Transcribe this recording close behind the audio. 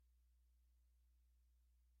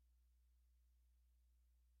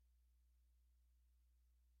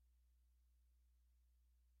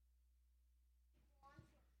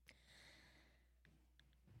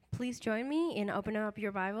Please join me in opening up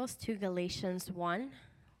your Bibles to Galatians 1.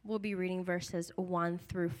 We'll be reading verses 1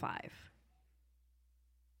 through 5.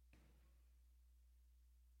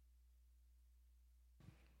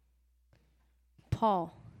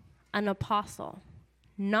 Paul, an apostle,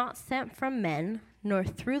 not sent from men, nor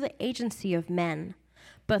through the agency of men,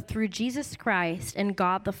 but through Jesus Christ and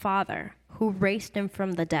God the Father, who raised him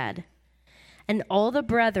from the dead, and all the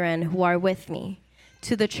brethren who are with me,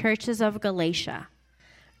 to the churches of Galatia.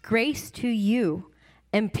 Grace to you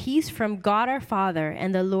and peace from God our Father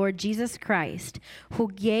and the Lord Jesus Christ,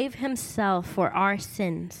 who gave himself for our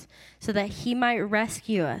sins, so that he might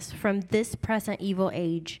rescue us from this present evil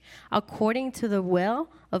age, according to the will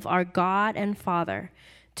of our God and Father,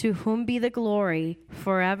 to whom be the glory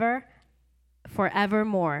forevermore.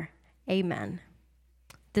 Amen.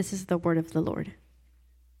 This is the word of the Lord.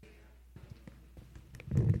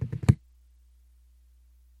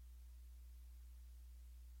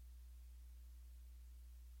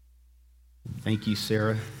 Thank you,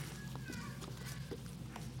 Sarah.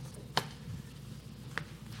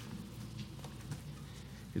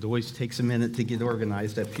 It always takes a minute to get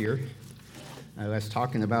organized up here. I was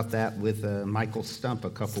talking about that with Michael Stump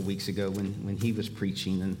a couple weeks ago when he was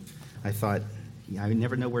preaching, and I thought, I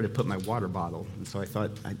never know where to put my water bottle, and so I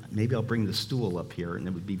thought maybe I'll bring the stool up here, and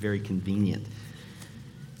it would be very convenient.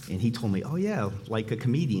 And he told me, oh yeah, like a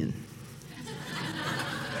comedian.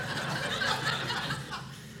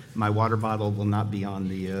 My water bottle will not be on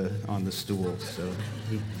the stool, so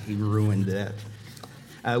he ruined that.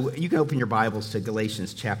 You can open your Bibles to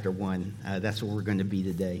Galatians chapter 1. That's where we're going to be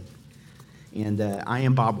today. And I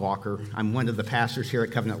am Bob Walker. I'm one of the pastors here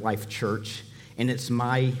at Covenant Life Church, and it's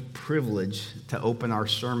my privilege to open our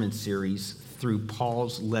sermon series through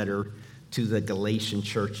Paul's letter to the Galatian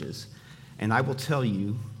churches. And I will tell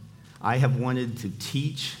you, I have wanted to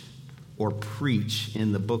teach or preach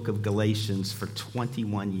in the book of Galatians for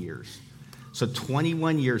 21 years. So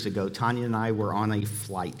 21 years ago, Tanya and I were on a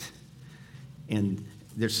flight. And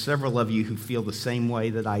there's several of you who feel the same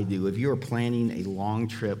way that I do. If you are planning a long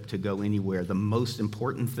trip to go anywhere, the most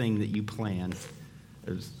important thing that you plan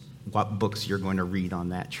is what books you're going to read on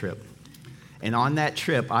that trip. And on that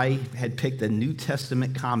trip, I had picked a New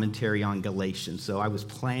Testament commentary on Galatians. So I was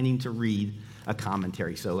planning to read a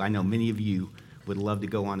commentary. So I know many of you would love to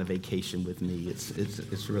go on a vacation with me.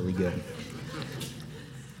 It's really good.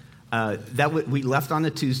 We left on a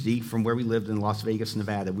Tuesday from where we lived in Las Vegas,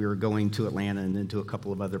 Nevada. We were going to Atlanta and then to a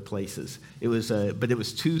couple of other places. It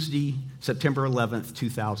was Tuesday, September 11th,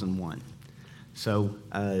 2001. So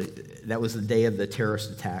that was the day of the terrorist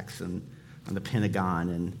attacks on the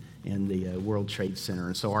Pentagon and the World Trade Center.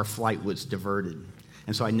 And so our flight was diverted.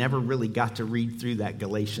 And so I never really got to read through that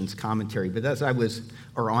Galatians commentary,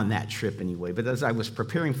 or on that trip anyway. But as I was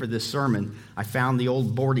preparing for this sermon, I found the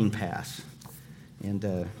old boarding pass.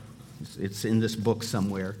 And it's in this book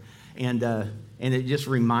somewhere. And it just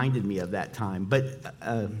reminded me of that time. But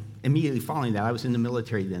immediately following that, I was in the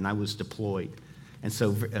military then. I was deployed. And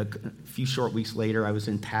so a few short weeks later, I was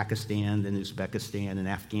in Pakistan, then Uzbekistan, and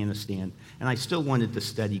Afghanistan. And I still wanted to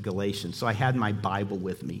study Galatians. So I had my Bible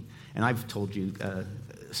with me. And I've told you a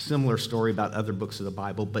similar story about other books of the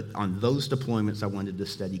Bible, but on those deployments, I wanted to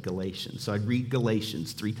study Galatians. So I'd read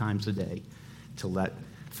Galatians 3 times a day till that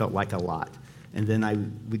felt like a lot. And then I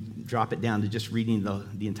would drop it down to just reading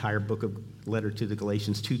the entire book of letter to the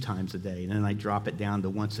Galatians 2 times a day. And then I'd drop it down to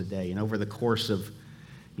once a day. And over the course of,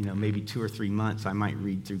 maybe 2 or 3 months, I might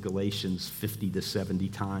read through Galatians 50 to 70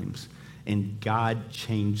 times. And God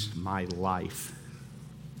changed my life.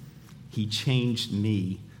 He changed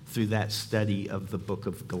me through that study of the book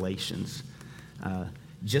of Galatians.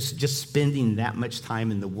 Just spending that much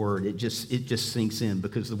time in the Word, it just sinks in,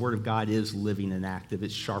 because the Word of God is living and active.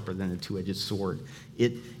 It's sharper than a two-edged sword.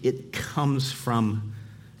 It comes from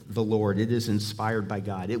the Lord. It is inspired by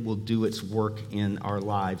God. It will do its work in our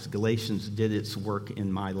lives. Galatians did its work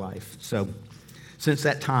in my life. So since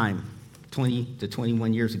that time, 20 to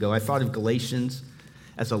 21 years ago, I thought of Galatians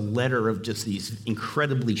as a letter of just these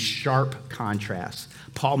incredibly sharp contrasts.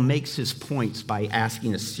 Paul makes his points by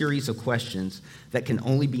asking a series of questions that can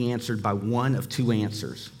only be answered by one of 2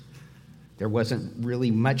 answers. There wasn't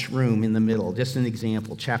really much room in the middle. Just an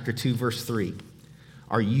example, chapter 2, verse 3.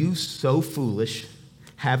 Are you so foolish,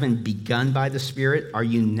 having begun by the Spirit, are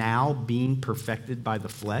you now being perfected by the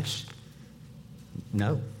flesh?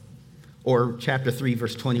 No. Or chapter 3,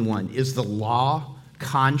 verse 21. Is the law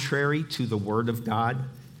contrary to the word of God?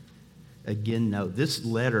 Again, no. This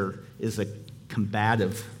letter is a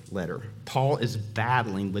combative letter. Paul is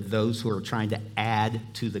battling with those who are trying to add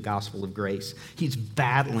to the gospel of grace. He's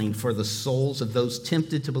battling for the souls of those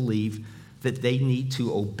tempted to believe that they need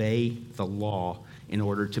to obey the law in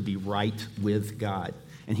order to be right with God.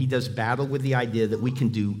 And he does battle with the idea that we can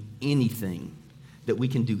do anything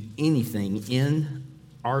in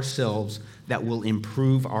ourselves that will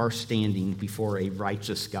improve our standing before a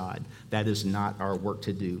righteous God. That is not our work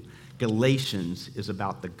to do. Galatians is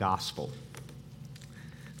about the gospel.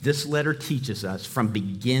 This letter teaches us from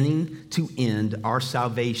beginning to end, our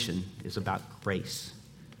salvation is about grace.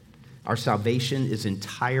 Our salvation is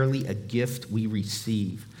entirely a gift we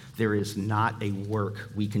receive. There is not a work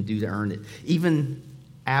we can do to earn it. Even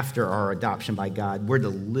after our adoption by God, we're to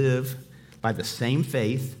live by the same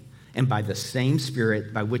faith and by the same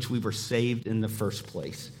Spirit by which we were saved in the first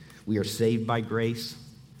place. We are saved by grace.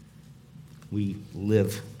 We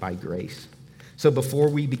live by grace. So before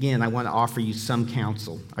we begin, I want to offer you some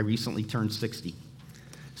counsel. I recently turned 60,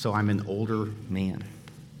 so I'm an older man.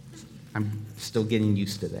 I'm still getting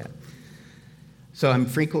used to that. So I'm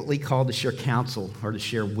frequently called to share counsel or to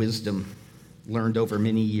share wisdom learned over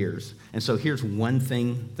many years. And so here's one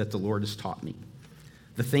thing that the Lord has taught me.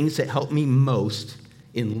 The things that help me most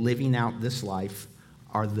in living out this life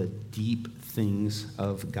are the deep things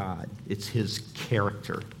of God. It's his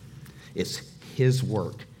character. It's his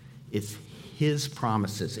work. It's his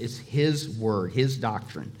promises. It's his word, his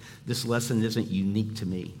doctrine. This lesson isn't unique to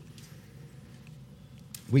me.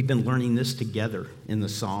 We've been learning this together in the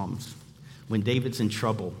Psalms. When David's in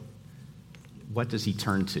trouble, what does he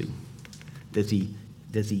turn to? Does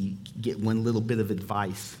he get one little bit of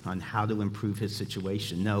advice on how to improve his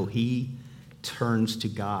situation? No, he turns to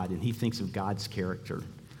God, and he thinks of God's character.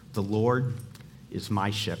 The Lord is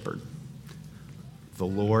my shepherd. The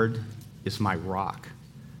Lord is my rock.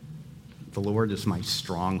 The Lord is my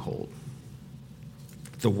stronghold.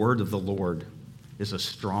 The word of the Lord is a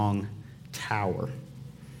strong tower.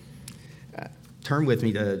 Turn with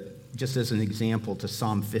me to, just as an example, to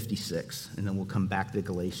Psalm 56, and then we'll come back to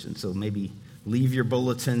Galatians. So maybe leave your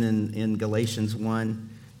bulletin in Galatians 1,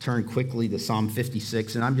 turn quickly to Psalm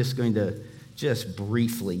 56, and I'm just going to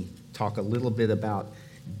briefly talk a little bit about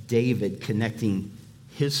David connecting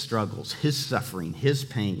his struggles, his suffering, his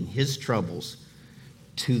pain, his troubles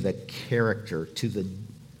to the character, to the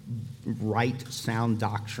right, sound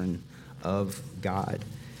doctrine of God.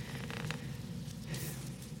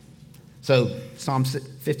 So, Psalm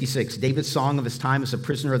 56, David's song of his time as a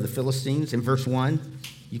prisoner of the Philistines. In verse 1,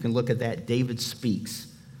 you can look at that. David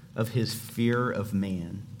speaks of his fear of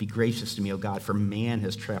man. Be gracious to me, O God, for man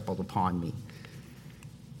has trampled upon me.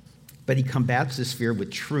 But he combats this fear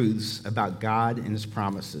with truths about God and his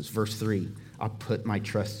promises. Verse 3, I'll put my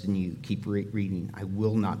trust in you. Keep reading. I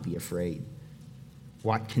will not be afraid.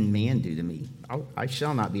 What can man do to me? I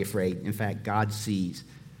shall not be afraid. In fact, God sees.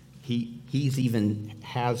 He's even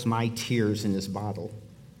has my tears in his bottle.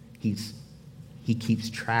 He keeps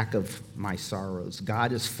track of my sorrows.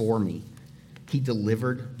 God is for me. He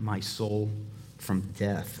delivered my soul from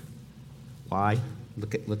death. Why?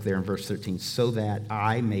 Look there in verse 13. So that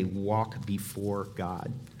I may walk before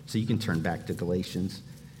God. So you can turn back to Galatians.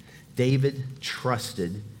 David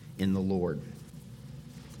trusted in the Lord.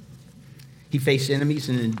 He faced enemies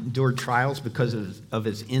and endured trials because of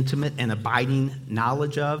his intimate and abiding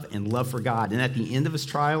knowledge of and love for God. And at the end of his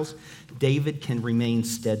trials, David can remain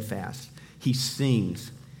steadfast. He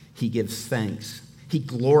sings. He gives thanks. He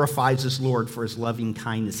glorifies his Lord for his loving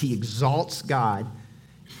kindness. He exalts God.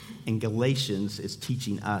 And Galatians is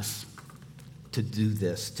teaching us to do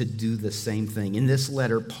this, to do the same thing. In this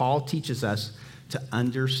letter, Paul teaches us to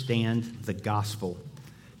understand the gospel,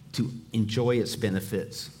 to enjoy its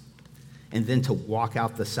benefits, and then to walk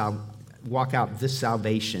out this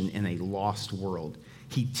salvation in a lost world.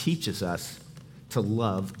 He teaches us to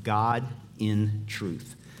love God in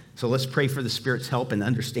truth. So let's pray for the Spirit's help in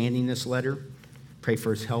understanding this letter. Pray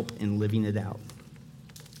for his help in living it out.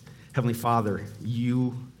 Heavenly Father,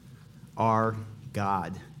 you are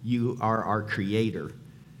God. You are our Creator.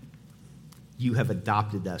 You have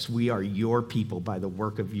adopted us. We are your people by the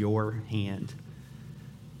work of your hand.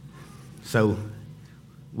 So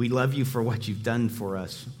we love you for what you've done for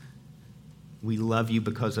us. We love you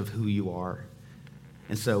because of who you are.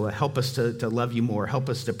 And so help us to love you more. Help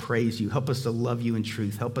us to praise you. Help us to love you in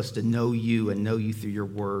truth. Help us to know you and know you through your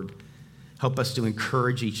word. Help us to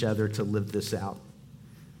encourage each other to live this out.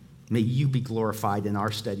 May you be glorified in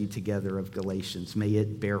our study together of Galatians. May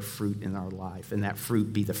it bear fruit in our life, and that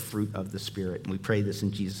fruit be the fruit of the Spirit. And we pray this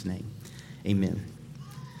in Jesus' name. Amen.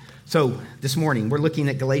 So this morning, we're looking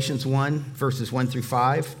at Galatians 1, verses 1 through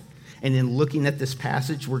 5. And in looking at this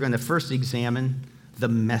passage, we're going to first examine the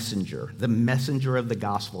messenger of the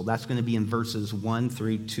gospel. That's going to be in verses 1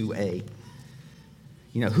 through 2a.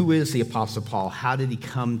 Who is the Apostle Paul? How did he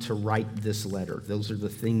come to write this letter? Those are the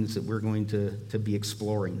things that we're going to be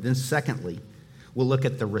exploring. Then secondly, we'll look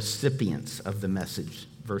at the recipients of the message,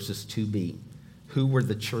 verses 2b. Who were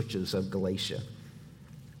the churches of Galatia?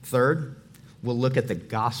 Third, we'll look at the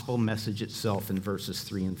gospel message itself in verses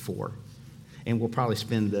 3 and 4. And we'll probably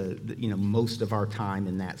spend most of our time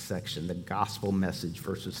in that section, the gospel message,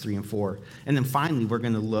 verses 3 and 4. And then finally, we're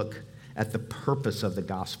going to look at the purpose of the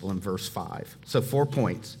gospel in verse 5. So 4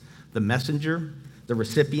 points: the messenger, the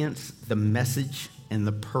recipients, the message, and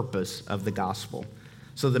the purpose of the gospel.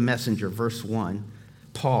 So the messenger, verse 1,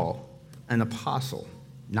 Paul, an apostle,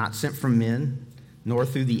 not sent from men, nor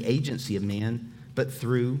through the agency of man, but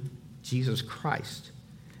through Jesus Christ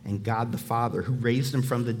and God the Father, who raised him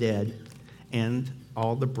from the dead, and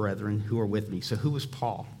all the brethren who are with me. So who was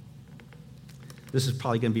Paul? This is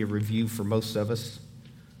probably going to be a review for most of us.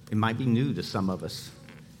 It might be new to some of us,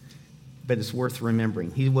 but it's worth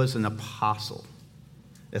remembering. He was an apostle.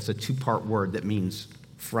 That's a two-part word that means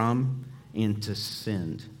from and to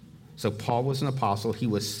send. So Paul was an apostle. He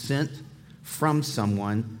was sent from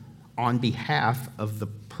someone on behalf of the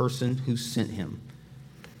person who sent him.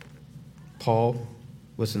 Paul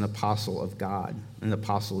was an apostle of God, an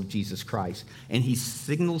apostle of Jesus Christ. And he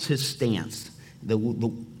signals his stance,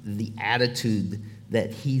 the attitude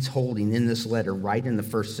that he's holding in this letter right in the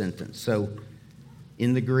first sentence. So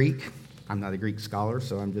in the Greek, I'm not a Greek scholar,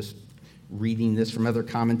 so I'm just reading this from other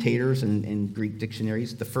commentators and Greek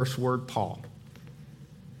dictionaries. The first word, Paul.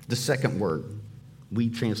 The second word, we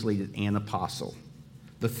translated an apostle.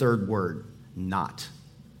 The third word, not.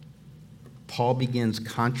 Paul begins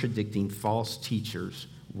contradicting false teachers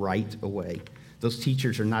right away. Those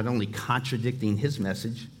teachers are not only contradicting his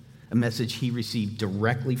message, a message he received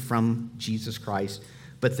directly from Jesus Christ,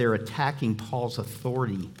 but they're attacking Paul's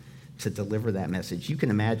authority to deliver that message. You can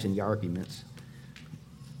imagine the arguments.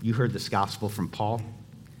 You heard this gospel from Paul.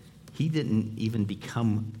 He didn't even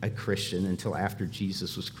become a Christian until after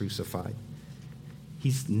Jesus was crucified.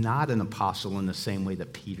 He's not an apostle in the same way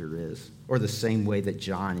that Peter is, or the same way that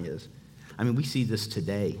John is. I mean, we see this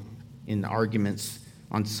today in arguments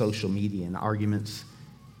on social media and arguments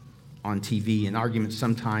on TV and arguments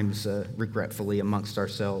sometimes, regretfully, amongst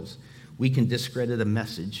ourselves. We can discredit a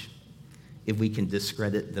message if we can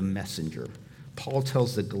discredit the messenger. Paul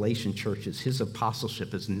tells the Galatian churches his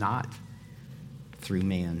apostleship is not through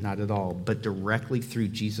man, not at all, but directly through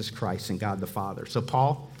Jesus Christ and God the Father. So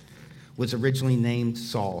Paul was originally named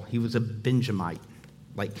Saul. He was a Benjamite,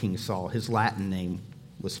 like King Saul. His Latin name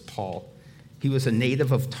was Paul. He was a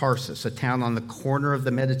native of Tarsus, a town on the corner of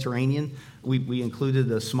the Mediterranean. We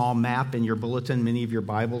included a small map in your bulletin. Many of your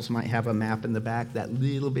Bibles might have a map in the back, that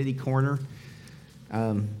little bitty corner.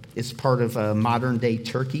 It's part of modern-day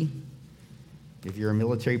Turkey. If you're a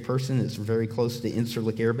military person, it's very close to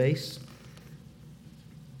Incirlik Air Base.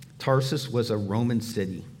 Tarsus was a Roman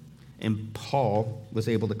city, and Paul was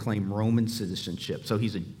able to claim Roman citizenship. So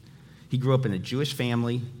he grew up in a Jewish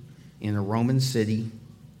family in a Roman city,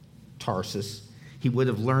 Tarsus. He would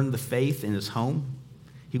have learned the faith in his home.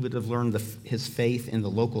 He would have learned his faith in the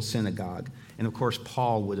local synagogue. And of course,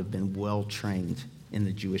 Paul would have been well trained in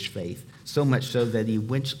the Jewish faith, so much so that he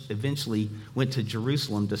eventually went to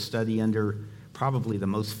Jerusalem to study under probably the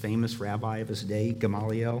most famous rabbi of his day,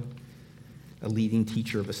 Gamaliel, a leading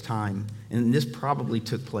teacher of his time. And this probably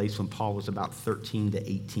took place when Paul was about 13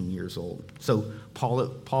 to 18 years old. So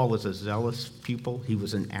Paul was a zealous pupil. He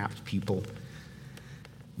was an apt pupil.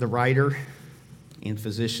 The writer and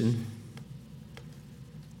physician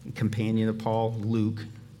and companion of Paul, Luke,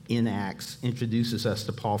 in Acts, introduces us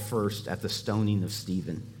to Paul first at the stoning of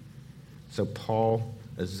Stephen. So Paul,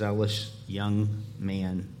 a zealous young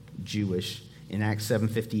man, Jewish, in Acts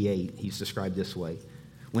 7:58, he's described this way.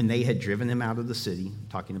 When they had driven him out of the city,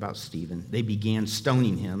 talking about Stephen, they began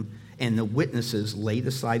stoning him, and the witnesses laid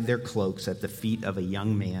aside their cloaks at the feet of a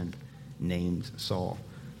young man named Saul.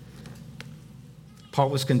 Paul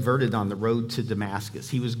was converted on the road to Damascus.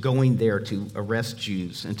 He was going there to arrest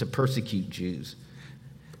Jews and to persecute Jews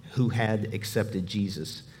who had accepted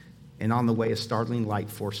Jesus. And on the way, a startling light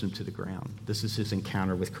forced him to the ground. This is his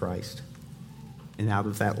encounter with Christ. And out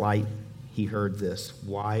of that light, he heard this: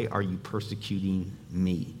 "Why are you persecuting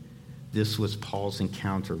me?" This was Paul's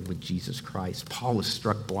encounter with Jesus Christ. Paul was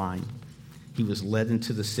struck blind. He was led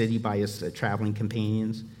into the city by his traveling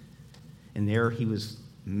companions, and there he was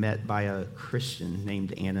met by a Christian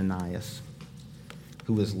named Ananias,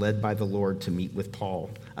 who was led by the Lord to meet with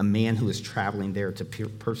Paul, a man who was traveling there to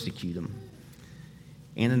persecute him.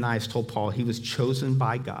 Ananias told Paul he was chosen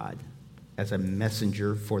by God as a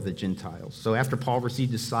messenger for the Gentiles. So after Paul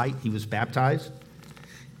received his sight, he was baptized.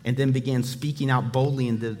 and then began speaking out boldly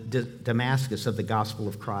in Damascus of the gospel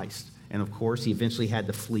of Christ. And of course, he eventually had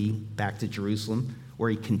to flee back to Jerusalem, where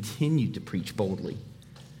he continued to preach boldly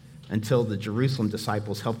until the Jerusalem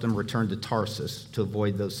disciples helped him return to Tarsus to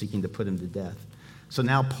avoid those seeking to put him to death. So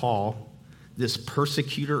now Paul, this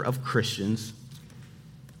persecutor of Christians,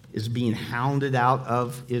 is being hounded out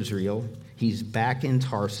of Israel. He's back in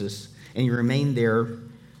Tarsus, and he remained there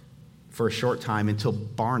for a short time until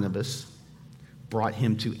Barnabas brought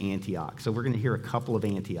him to Antioch. So we're going to hear a couple of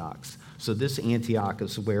Antiochs. So this Antioch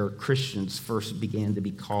is where Christians first began to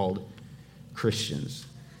be called Christians.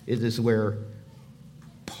 It is where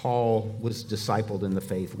Paul was discipled in the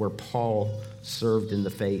faith, where Paul served in the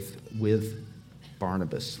faith with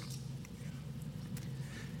Barnabas.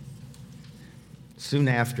 Soon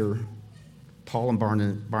after, Paul and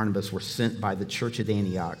Barnabas were sent by the church at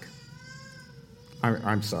Antioch.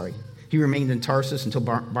 He remained in Tarsus until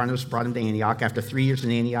Barnabas brought him to Antioch. After 3 years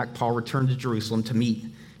in Antioch, Paul returned to Jerusalem to meet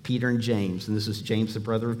Peter and James, and this is James, the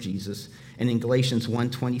brother of Jesus. And in Galatians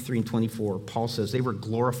 1:23 and 24, Paul says they were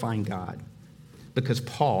glorifying God because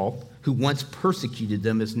Paul, who once persecuted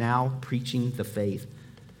them, is now preaching the faith.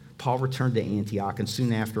 Paul returned to Antioch, and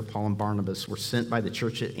soon after, Paul and Barnabas were sent by the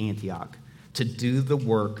church at Antioch to do the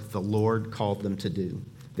work the Lord called them to do.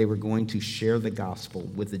 They were going to share the gospel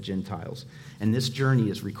with the Gentiles. And this journey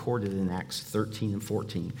is recorded in Acts 13 and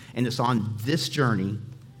 14. And it's on this journey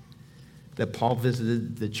that Paul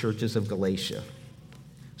visited the churches of Galatia.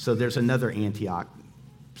 So there's another Antioch,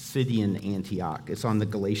 Pisidian Antioch. It's on the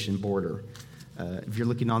Galatian border. If you're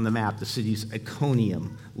looking on the map, the cities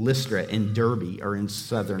Iconium, Lystra, and Derbe are in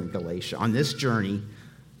southern Galatia. On this journey,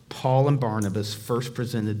 Paul and Barnabas first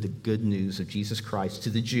presented the good news of Jesus Christ to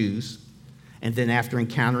the Jews, and then after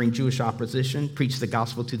encountering Jewish opposition, preached the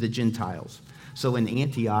gospel to the Gentiles. So in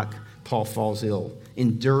Antioch, Paul falls ill.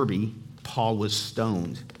 In Derbe, Paul was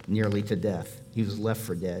stoned nearly to death. He was left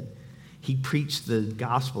for dead. He preached the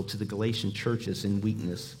gospel to the Galatian churches in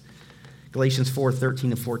weakness. Galatians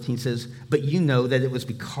 4:13 and 14 says, "But you know that it was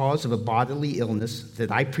because of a bodily illness that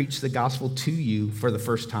I preached the gospel to you for the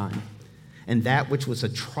first time. And that which was a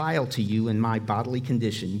trial to you in my bodily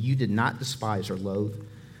condition, you did not despise or loathe,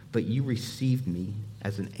 but you received me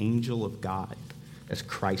as an angel of God, as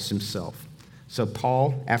Christ himself." So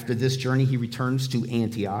Paul, after this journey, he returns to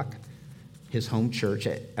Antioch, his home church.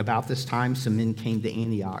 At about this time, some men came to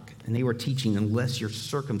Antioch, and they were teaching, unless you're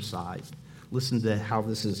circumcised. Listen to how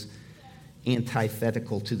this is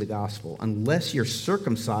antithetical to the gospel. Unless you're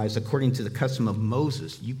circumcised according to the custom of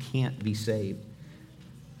Moses, you can't be saved.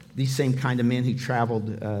 These same kind of men who traveled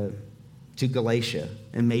to Galatia,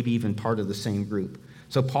 and maybe even part of the same group.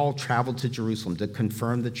 So Paul traveled to Jerusalem to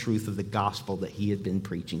confirm the truth of the gospel that he had been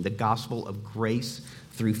preaching, the gospel of grace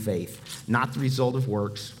through faith, not the result of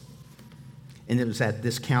works. And it was at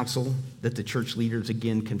this council that the church leaders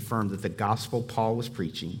again confirmed that the gospel Paul was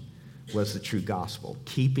preaching was the true gospel.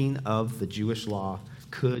 Keeping of the Jewish law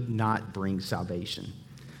could not bring salvation.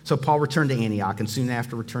 So Paul returned to Antioch and soon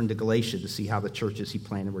after returned to Galatia to see how the churches he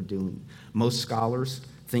planted were doing. Most scholars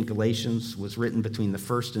think Galatians was written between the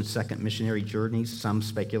first and second missionary journeys. Some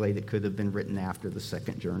speculate it could have been written after the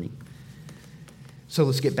second journey. So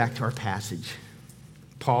let's get back to our passage.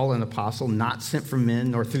 Paul, an apostle, not sent from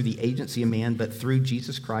men nor through the agency of man, but through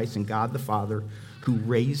Jesus Christ and God the Father, who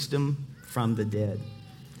raised him from the dead.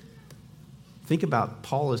 Think about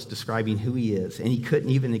Paul is describing who he is, and he couldn't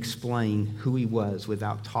even explain who he was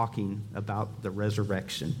without talking about the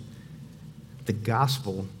resurrection. The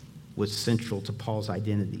gospel was central to Paul's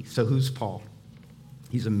identity. So who's Paul?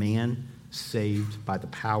 He's a man saved by the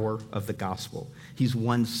power of the gospel. He's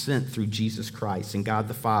one sent through Jesus Christ and God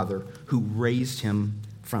the Father, who raised him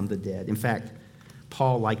from the dead. In fact,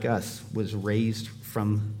 Paul, like us, was raised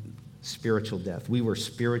from spiritual death. We were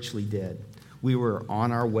spiritually dead. We were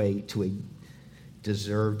on our way to a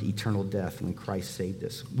deserved eternal death when Christ saved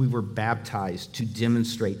us. We were baptized to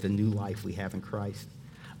demonstrate the new life we have in Christ.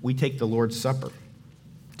 We take the Lord's Supper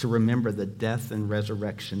to remember the death and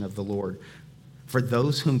resurrection of the Lord. For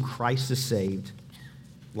those whom Christ has saved,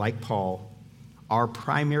 like Paul, our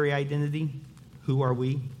primary identity, who are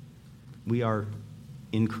we? We are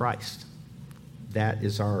in Christ. That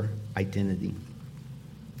is our identity.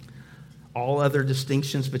 All other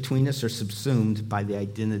distinctions between us are subsumed by the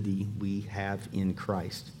identity we have in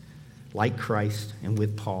Christ. Like Christ and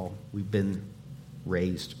with Paul, we've been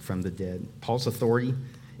raised from the dead. Paul's authority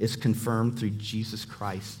is confirmed through Jesus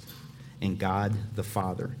Christ and God the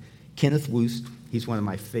Father. Kenneth Woost, he's one of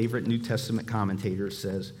my favorite New Testament commentators,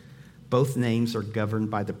 says, both names are governed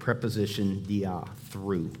by the preposition dia,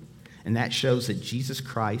 through. And that shows that Jesus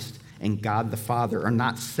Christ and God the Father are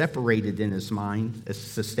not separated in his mind as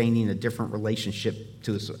sustaining a different relationship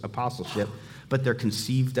to his apostleship, but they're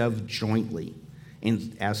conceived of jointly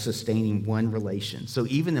and as sustaining one relation. So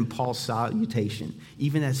even in Paul's salutation,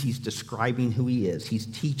 even as he's describing who he is, he's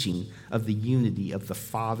teaching of the unity of the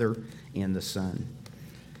Father and the Son.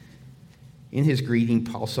 In his greeting,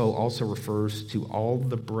 Paul also refers to all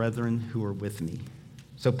the brethren who are with me.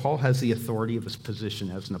 So Paul has the authority of his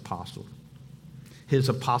position as an apostle. His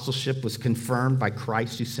apostleship was confirmed by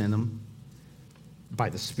Christ who sent him, by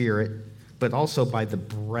the Spirit, but also by the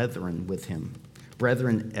brethren with him.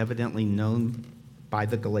 Brethren evidently known by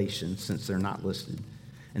the Galatians, since they're not listed.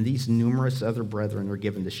 And these numerous other brethren are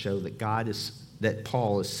given to show that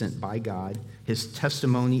Paul is sent by God. His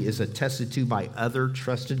testimony is attested to by other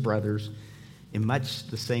trusted brothers in much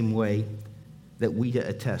the same way that we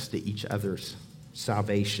attest to each other's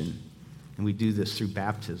salvation. And we do this through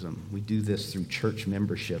baptism. We do this through church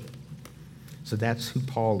membership. So that's who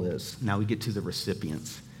Paul is. Now we get to the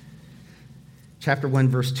recipients. Chapter 1,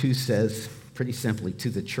 verse 2 says, pretty simply, to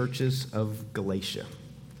the churches of Galatia.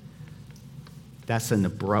 That's an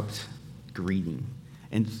abrupt greeting.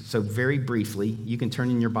 And so very briefly, you can turn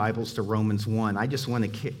in your Bibles to Romans 1. I just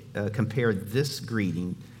want to compare this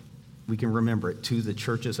greeting, we can remember it, to the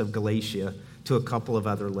churches of Galatia, to a couple of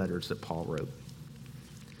other letters that Paul wrote.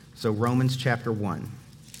 So Romans chapter 1.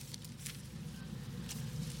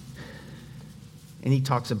 And he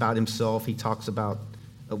talks about himself. He talks about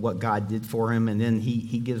what God did for him. And then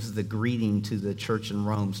he gives the greeting to the church in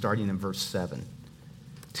Rome, starting in verse 7.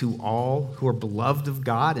 To all who are beloved of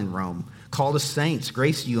God in Rome, called as saints,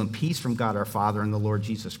 grace to you and peace from God our Father and the Lord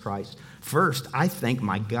Jesus Christ. First, I thank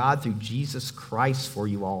my God through Jesus Christ for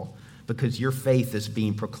you all, because your faith is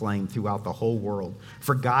being proclaimed throughout the whole world.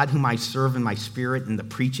 For God, whom I serve in my spirit in the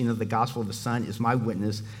preaching of the gospel of the Son, is my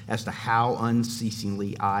witness as to how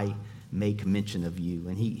unceasingly I make mention of you.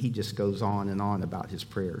 And he just goes on and on about his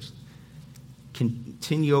prayers.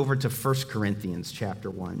 Continue over to 1 Corinthians chapter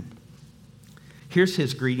 1. Here's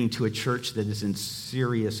his greeting to a church that is in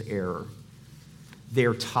serious error. They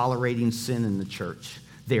are tolerating sin in the church.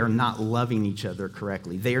 They are not loving each other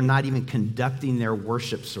correctly. They are not even conducting their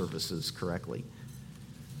worship services correctly.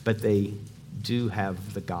 But they do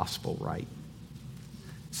have the gospel right.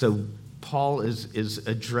 So Paul is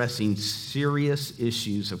addressing serious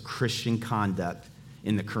issues of Christian conduct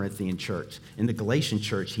in the Corinthian church. In the Galatian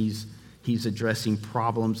church, he's addressing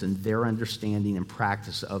problems in their understanding and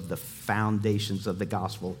practice of the foundations of the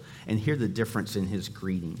gospel. And hear the difference in his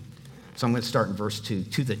greeting. So I'm going to start in verse 2.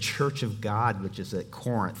 To the church of God, which is at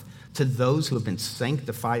Corinth, to those who have been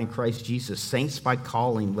sanctified in Christ Jesus, saints by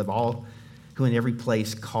calling, with all who in every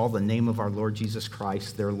place call the name of our Lord Jesus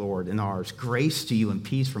Christ, their Lord and ours. Grace to you and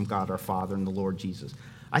peace from God our Father and the Lord Jesus.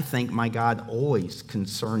 I thank my God always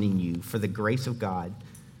concerning you for the grace of God,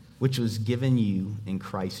 which was given you in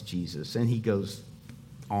Christ Jesus. And he goes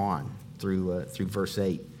on through verse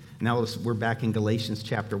 8. Now we're back in Galatians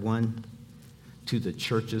chapter 1. To the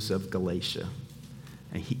churches of Galatia.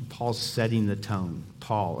 And Paul's setting the tone.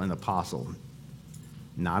 Paul, an apostle,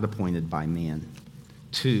 not appointed by man.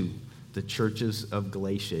 To the churches of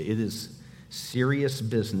Galatia. It is serious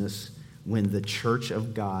business when the church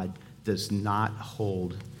of God does not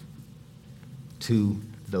hold to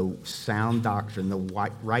the sound doctrine,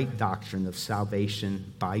 the right doctrine of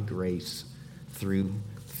salvation by grace through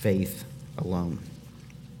faith alone.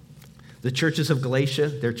 The churches of Galatia,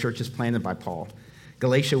 they're churches planted by Paul.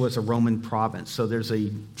 Galatia was a Roman province, so there's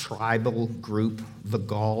a tribal group, the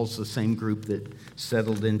Gauls, the same group that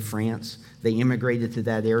settled in France. They immigrated to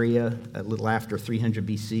that area a little after 300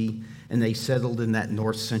 BC, and they settled in that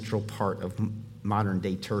north-central part of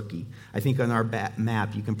modern-day Turkey. I think on our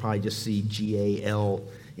map, you can probably just see Gal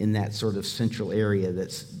in that sort of central area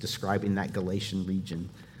that's describing that Galatian region.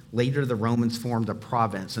 Later, the Romans formed a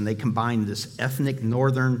province, and they combined this ethnic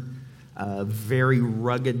northern very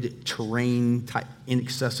rugged terrain, type,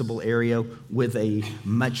 inaccessible area with a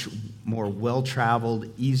much more well-traveled,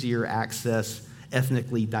 easier access,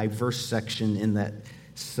 ethnically diverse section in that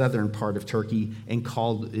southern part of Turkey, and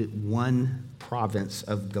called it one province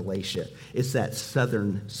of Galatia. It's that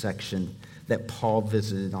southern section that Paul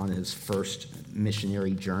visited on his first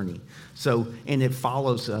missionary journey. So, and it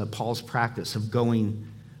follows Paul's practice of going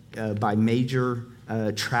by major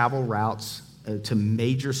travel routes to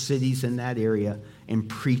major cities in that area and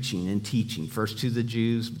preaching and teaching, first to the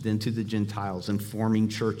Jews, then to the Gentiles, and forming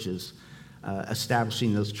churches,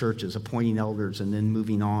 establishing those churches, appointing elders, and then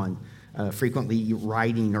moving on, frequently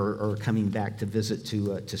writing or coming back to visit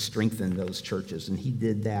to strengthen those churches. And he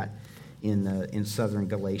did that in southern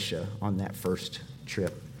Galatia on that first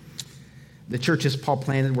trip. The churches Paul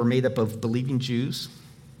planted were made up of believing Jews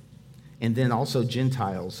and then also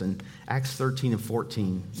Gentiles. And Acts 13 and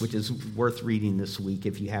 14, which is worth reading this week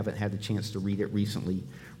if you haven't had a chance to read it recently,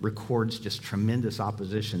 records just tremendous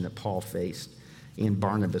opposition that Paul faced and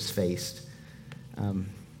Barnabas faced.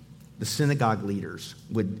 The synagogue leaders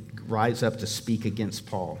would rise up to speak against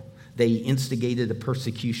Paul. They instigated a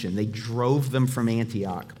persecution. They drove them from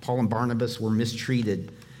Antioch. Paul and Barnabas were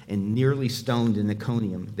mistreated and nearly stoned in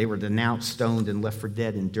Iconium. They were denounced, stoned, and left for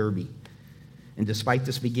dead in Derbe. And despite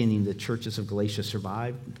this beginning, the churches of Galatia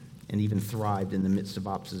survived and even thrived in the midst of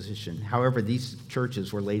opposition. However, these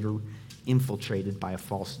churches were later infiltrated by a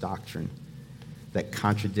false doctrine that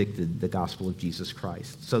contradicted the gospel of Jesus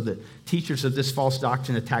Christ. So the teachers of this false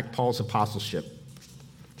doctrine attacked Paul's apostleship.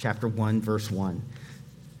 Chapter 1, verse 1.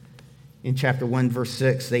 In chapter 1, verse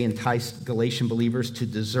 6, they enticed Galatian believers to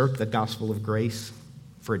desert the gospel of grace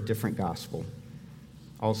for a different gospel.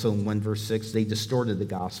 Also in 1 verse 6, they distorted the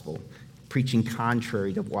gospel, preaching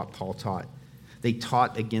contrary to what Paul taught. They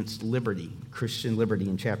taught against liberty, Christian liberty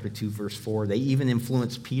in chapter 2, verse 4. They even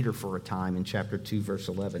influenced Peter for a time in chapter 2, verse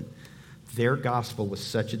 11. Their gospel was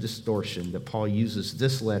such a distortion that Paul uses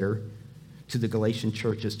this letter to the Galatian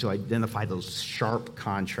churches to identify those sharp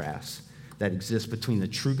contrasts that exist between the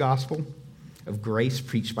true gospel of grace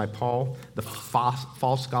preached by Paul, the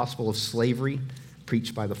false gospel of slavery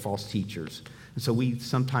preached by the false teachers. And so we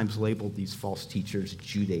sometimes labeled these false teachers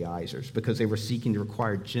Judaizers because they were seeking to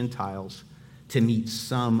require Gentiles to meet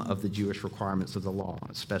some of the Jewish requirements of the law,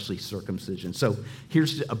 especially circumcision. So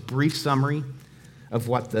here's a brief summary of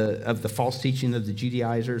the false teaching of the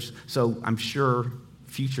Judaizers. So I'm sure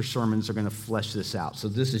future sermons are going to flesh this out. So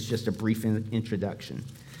this is just a brief introduction.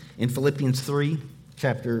 In Philippians 3,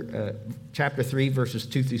 chapter 3, verses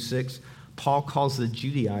 2 through 6, Paul calls the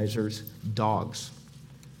Judaizers dogs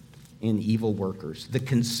and evil workers. The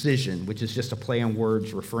concision, which is just a play on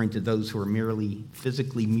words referring to those who are merely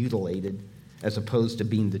physically mutilated as opposed to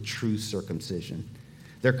being the true circumcision.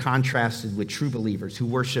 They're contrasted with true believers who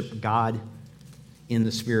worship God in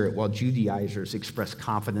the spirit, while Judaizers express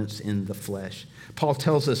confidence in the flesh. Paul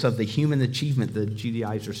tells us of the human achievement the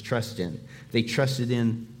Judaizers trust in. They trusted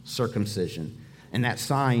in circumcision, and that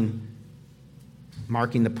sign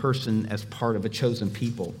marking the person as part of a chosen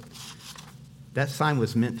people. That sign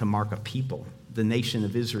was meant to mark a people, the nation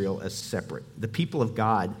of Israel, as separate. The people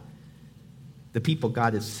God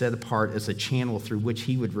is set apart as a channel through which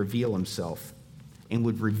he would reveal himself and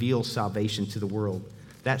would reveal salvation to the world.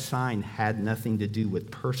 That sign had nothing to do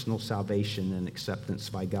with personal salvation and acceptance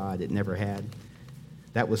by God. It never had.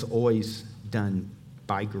 That was always done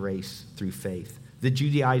by grace through faith. The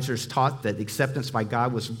Judaizers taught that acceptance by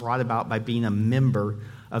God was brought about by being a member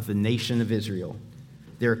of the nation of Israel.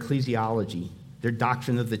 Their ecclesiology, their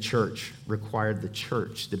doctrine of the church, required the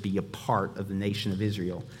church to be a part of the nation of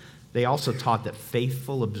Israel. They also taught that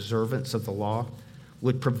faithful observance of the law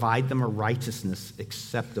would provide them a righteousness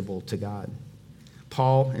acceptable to God.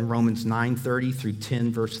 Paul in Romans 9:30 through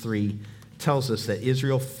 10 verse 3 tells us that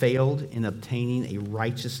Israel failed in obtaining a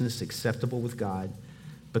righteousness acceptable with God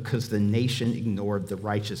because the nation ignored the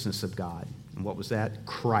righteousness of God. And what was that?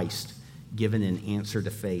 Christ, given in answer to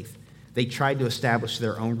faith. They tried to establish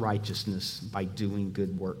their own righteousness by doing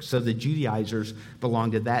good works. So the Judaizers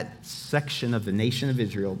belonged to that section of the nation of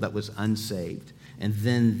Israel that was unsaved. And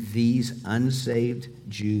then these unsaved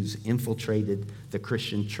Jews infiltrated the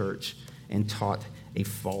Christian church and taught a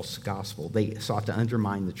false gospel. They sought to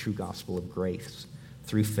undermine the true gospel of grace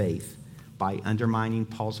through faith by undermining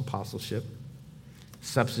Paul's apostleship,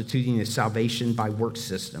 substituting a salvation by works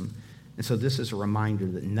system. And so this is a reminder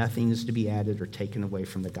that nothing is to be added or taken away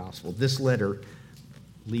from the gospel. This letter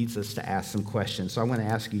leads us to ask some questions. So I want to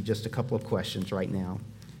ask you just a couple of questions right now.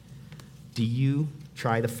 Do you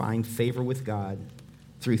try to find favor with God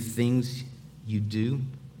through things you do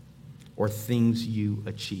or things you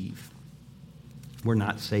achieve? We're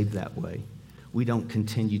not saved that way. We don't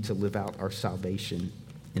continue to live out our salvation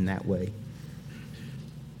in that way.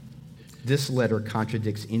 This letter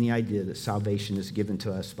contradicts any idea that salvation is given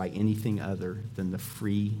to us by anything other than the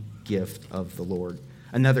free gift of the Lord.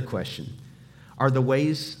 Another question. Are there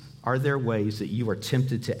ways that you are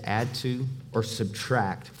tempted to add to or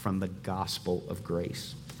subtract from the gospel of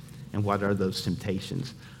grace? And what are those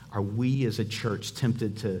temptations? Are we as a church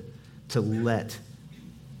tempted to let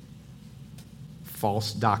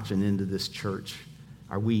false doctrine into this church?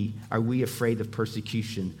 Are we afraid of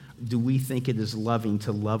persecution? Do we think it is loving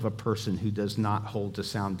to love a person who does not hold to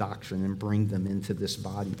sound doctrine and bring them into this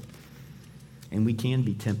body? And we can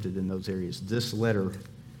be tempted in those areas. This letter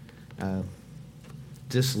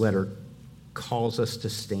calls us to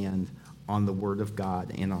stand on the word of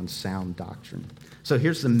God and on sound doctrine. So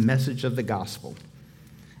here's the message of the gospel.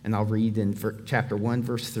 And I'll read in chapter 1,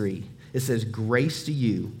 verse 3. It says, "Grace to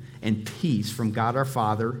you and peace from God our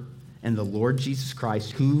Father and the Lord Jesus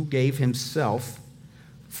Christ, who gave himself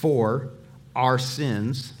for our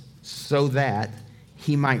sins so that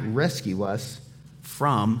he might rescue us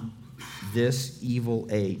from this evil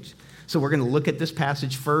age." So we're going to look at this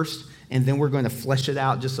passage first, and then we're going to flesh it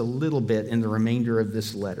out just a little bit in the remainder of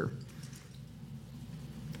this letter.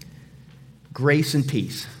 Grace and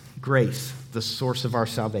peace. Grace, the source of our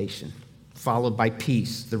salvation, followed by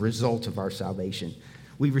peace, the result of our salvation.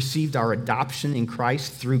 We received our adoption in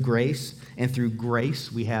Christ through grace, and through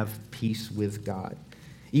grace we have peace with God.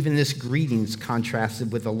 Even this greeting is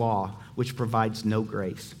contrasted with the law, which provides no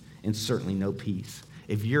grace and certainly no peace.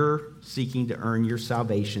 If you're seeking to earn your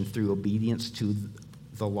salvation through obedience to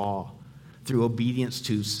the law, through obedience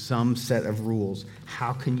to some set of rules,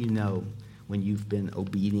 how can you know when you've been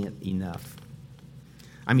obedient enough?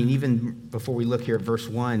 I mean, even before we look here at verse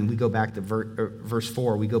 1, we go back to verse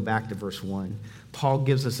 4, we go back to verse 1. Paul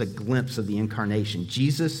gives us a glimpse of the incarnation.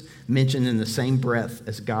 Jesus mentioned in the same breath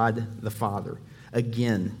as God the Father.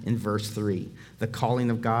 Again, in verse 3, the calling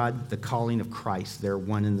of God, the calling of Christ, they're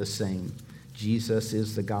one and the same. Jesus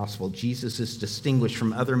is the gospel. Jesus is distinguished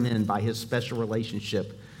from other men by his special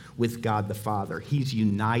relationship with God the Father. He's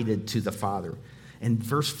united to the Father. And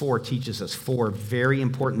verse 4 teaches us 4 very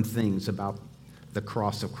important things about the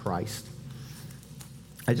cross of Christ.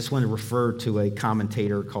 I just want to refer to a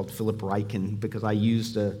commentator called Philip Ryken because I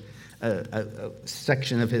used a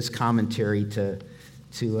section of his commentary to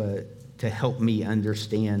help me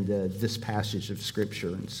understand this passage of Scripture.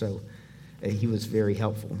 And so he was very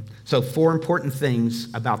helpful. So 4 important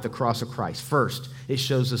things about the cross of Christ. First, it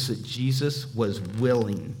shows us that Jesus was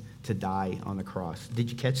willing to die on the cross.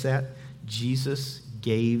 Did you catch that? Jesus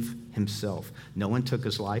gave himself. No one took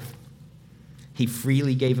his life. He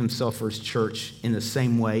freely gave himself for his church in the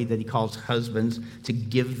same way that he calls husbands to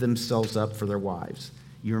give themselves up for their wives.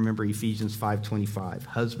 You remember Ephesians 5:25.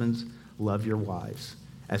 Husbands, love your wives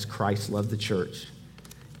as Christ loved the church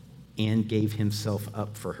and gave himself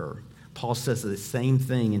up for her. Paul says the same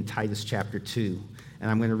thing in Titus chapter 2. And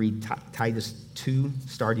I'm going to read Titus 2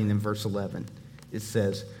 starting in verse 11. It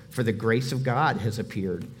says, "For the grace of God has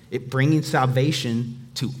appeared, it bringing salvation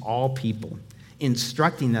to all people,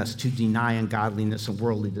 instructing us to deny ungodliness and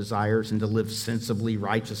worldly desires and to live sensibly,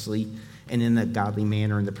 righteously, and in a godly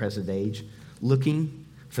manner in the present age, looking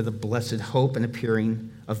for the blessed hope and appearing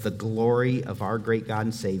of the glory of our great God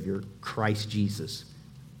and Savior, Christ Jesus,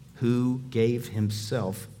 who gave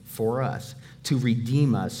himself for us to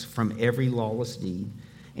redeem us from every lawless deed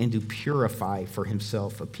and to purify for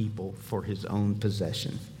himself a people for his own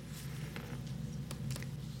possession."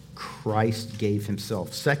 Christ gave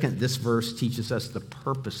himself. Second, this verse teaches us the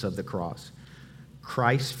purpose of the cross.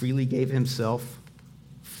 Christ freely gave himself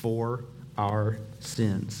for our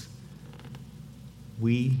sins.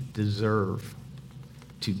 We deserve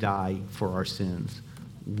to die for our sins.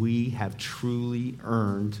 We have truly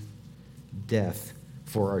earned death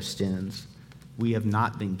for our sins. We have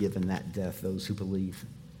not been given that death, those who believe.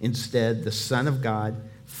 Instead, the Son of God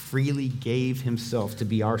freely gave himself to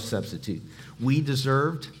be our substitute. We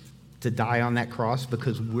deserved to die on that cross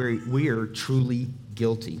because we're truly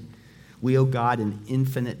guilty. We owe God an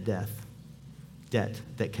infinite debt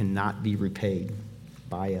that cannot be repaid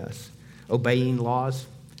by us. Obeying laws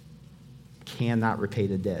cannot repay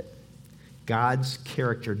the debt. God's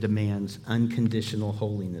character demands unconditional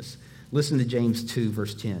holiness. Listen to James 2,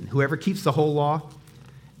 verse 10. "Whoever keeps the whole law,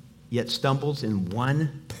 yet stumbles in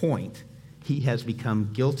one point, he has become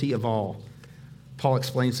guilty of all." Paul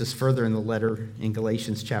explains this further in the letter in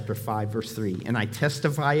Galatians chapter 5, verse 3. "And I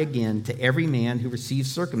testify again to every man who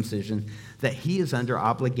receives circumcision that he is under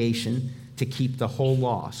obligation to keep the whole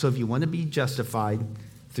law." So if you want to be justified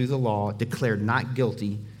through the law, declared not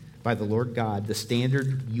guilty by the Lord God, the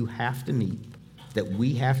standard you have to meet, that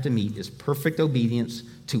we have to meet, is perfect obedience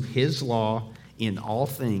to his law in all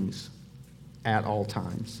things at all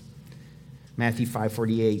times. Matthew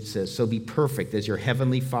 5:48 says, "So be perfect as your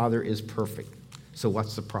heavenly Father is perfect." So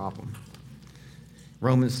what's the problem?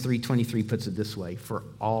 Romans 3:23 puts it this way, "For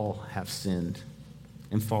all have sinned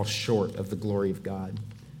and fall short of the glory of God."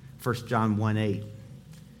 1 John 1:8,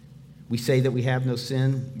 "We say that we have no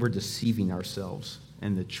sin, we're deceiving ourselves,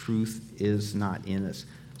 and the truth is not in us."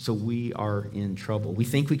 So we are in trouble. We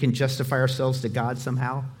think we can justify ourselves to God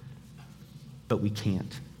somehow, but we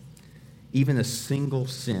can't. Even a single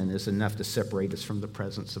sin is enough to separate us from the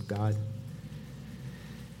presence of God.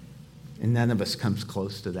 And none of us comes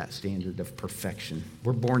close to that standard of perfection.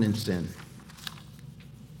 We're born in sin.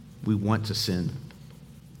 We want to sin.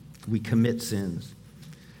 We commit sins.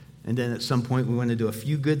 And then at some point, we want to do a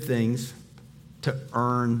few good things to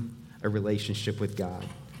earn a relationship with God.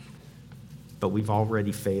 But we've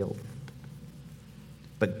already failed.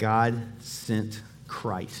 But God sent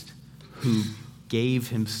Christ, who gave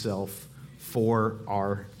himself for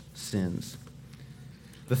our sins.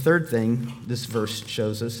 The third thing this verse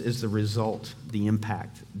shows us is the result, the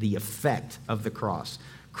impact, the effect of the cross.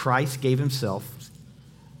 Christ gave himself,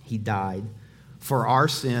 he died, for our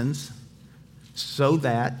sins so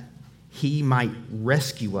that he might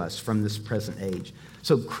rescue us from this present age.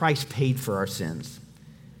 So Christ paid for our sins.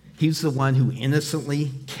 He's the one who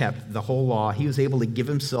innocently kept the whole law. He was able to give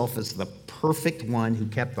himself as the perfect one who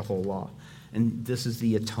kept the whole law. And this is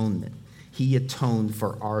the atonement. He atoned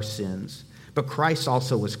for our sins. But Christ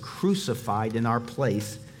also was crucified in our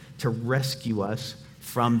place to rescue us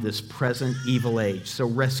from this present evil age. So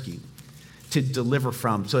rescue, to deliver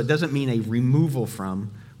from. So it doesn't mean a removal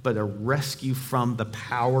from, but a rescue from the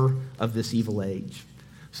power of this evil age.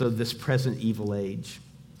 So this present evil age.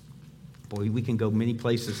 Boy, we can go many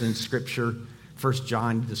places in Scripture. 1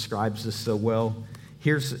 John describes this so well.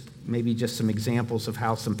 Here's maybe just some examples of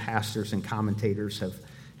how some pastors and commentators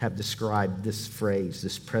have described this phrase,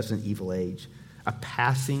 this present evil age. A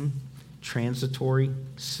passing, transitory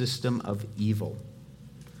system of evil,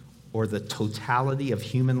 or the totality of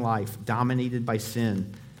human life dominated by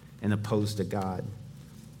sin and opposed to God,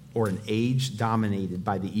 or an age dominated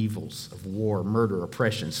by the evils of war, murder,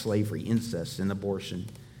 oppression, slavery, incest, and abortion.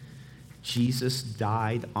 Jesus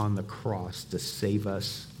died on the cross to save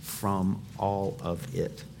us from all of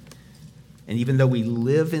it. And even though we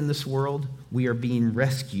live in this world, we are being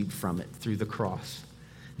rescued from it through the cross.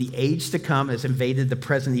 The age to come has invaded the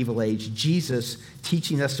present evil age. Jesus,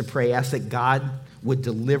 teaching us to pray, asked that God would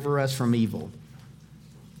deliver us from evil.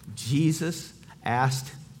 Jesus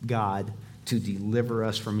asked God to deliver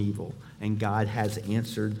us from evil, and God has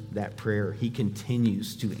answered that prayer. He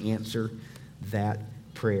continues to answer that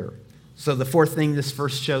prayer. So the fourth thing this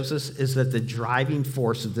verse shows us is that the driving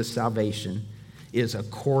force of this salvation is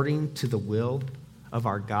according to the will of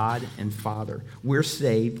our God and Father. We're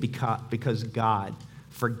saved because God,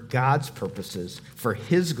 for God's purposes, for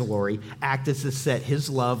his glory, acted to set his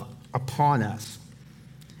love upon us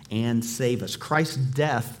and save us. Christ's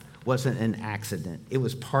death wasn't an accident. It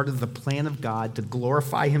was part of the plan of God to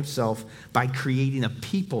glorify himself by creating a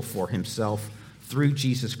people for himself through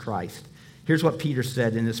Jesus Christ. Here's what Peter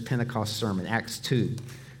said in his Pentecost sermon, Acts 2,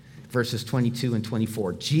 verses 22 and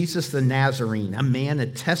 24. Jesus the Nazarene, a man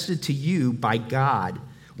attested to you by God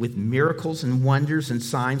with miracles and wonders and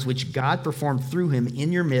signs which God performed through him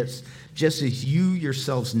in your midst, just as you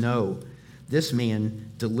yourselves know. This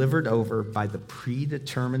man, delivered over by the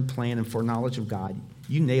predetermined plan and foreknowledge of God,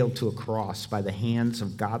 you nailed to a cross by the hands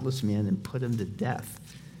of godless men and put him to death.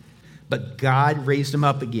 But God raised him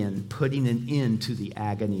up again, putting an end to the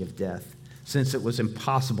agony of death, since it was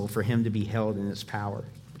impossible for him to be held in its power.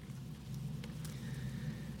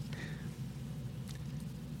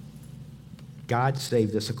 God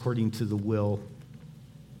saved us according to the will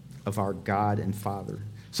of our God and Father.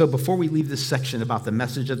 So before we leave this section about the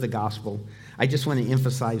message of the gospel, I just want to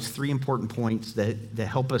emphasize three important points that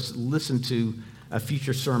help us listen to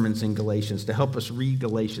future sermons in Galatians, to help us read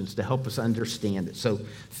Galatians, to help us understand it. So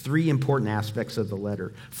three important aspects of the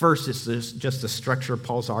letter. First is just the structure of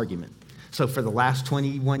Paul's argument. So for the last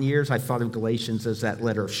 21 years, I thought of Galatians as that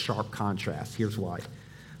letter of sharp contrast. Here's why.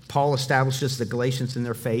 Paul establishes the Galatians in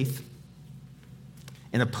their faith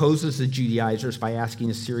and opposes the Judaizers by asking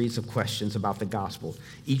a series of questions about the gospel.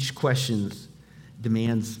 Each question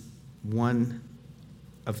demands one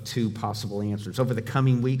of two possible answers. Over the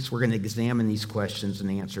coming weeks, we're going to examine these questions and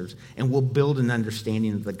answers, and we'll build an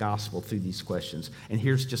understanding of the gospel through these questions. And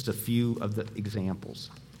here's just a few of the examples.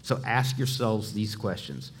 So ask yourselves these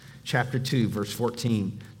questions. Chapter 2, verse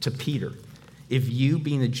 14, to Peter. If you,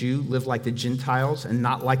 being a Jew, live like the Gentiles and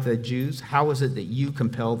not like the Jews, how is it that you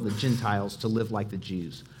compel the Gentiles to live like the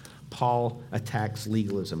Jews? Paul attacks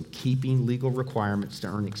legalism, keeping legal requirements to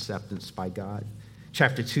earn acceptance by God.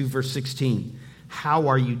 Chapter 2, verse 16, how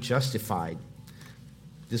are you justified?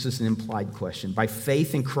 This is an implied question. By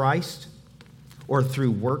faith in Christ or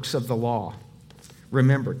through works of the law?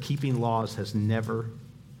 Remember, keeping laws has never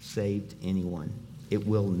saved anyone. It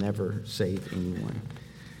will never save anyone.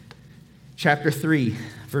 Chapter 3,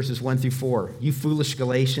 verses 1 through 4. You foolish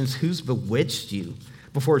Galatians, who's bewitched you?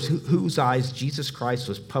 Before whose eyes Jesus Christ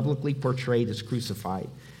was publicly portrayed as crucified.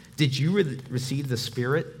 Did you receive the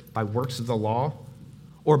Spirit by works of the law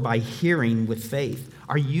or by hearing with faith?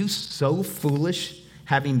 Are you so foolish,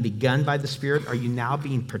 having begun by the Spirit? Are you now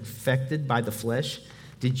being perfected by the flesh?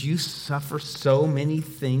 Did you suffer so many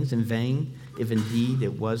things in vain, if indeed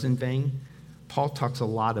it was in vain? Paul talks a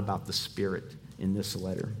lot about the Spirit in this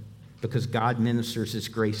letter because God ministers his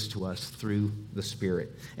grace to us through the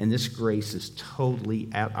Spirit. And this grace is totally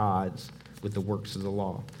at odds with the works of the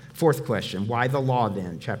law. Fourth question, why the law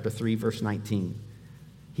then? Chapter 3, verse 19.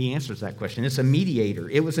 He answers that question. It's a mediator.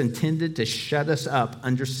 It was intended to shut us up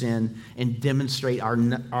under sin and demonstrate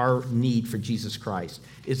our need for Jesus Christ.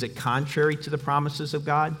 Is it contrary to the promises of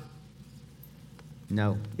God?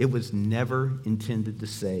 No, it was never intended to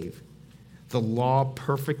save. The law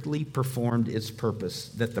perfectly performed its purpose,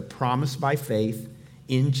 that the promise by faith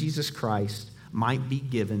in Jesus Christ might be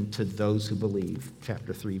given to those who believe.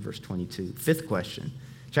 Chapter 3, verse 22. Fifth question.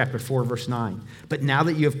 Chapter 4, verse 9. But now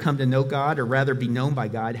that you have come to know God, or rather be known by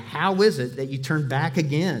God, how is it that you turn back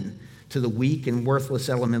again to the weak and worthless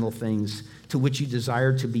elemental things to which you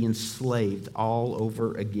desire to be enslaved all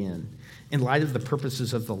over again? In light of the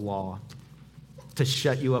purposes of the law, to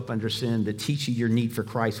shut you up under sin, to teach you your need for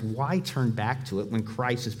Christ, why turn back to it when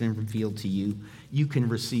Christ has been revealed to you? You can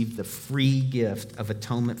receive the free gift of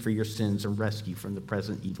atonement for your sins and rescue from the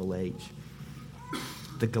present evil age.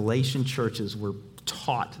 The Galatian churches were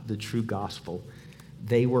taught the true gospel.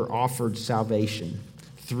 They were offered salvation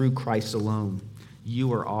through Christ alone.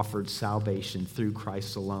 You are offered salvation through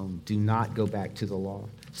Christ alone. Do not go back to the law.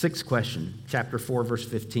 Sixth question, chapter 4, verse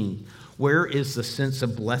 15. Where is the sense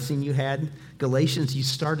of blessing you had? Galatians, you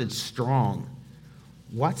started strong.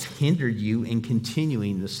 What's hindered you in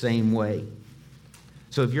continuing the same way?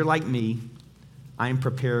 So if you're like me, I am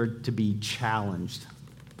prepared to be challenged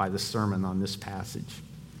by the sermon on this passage.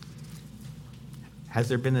 Has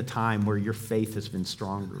there been a time where your faith has been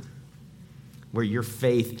stronger? Where your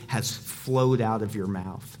faith has flowed out of your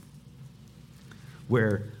mouth?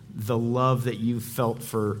 Where the love that you felt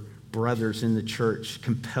for brothers in the church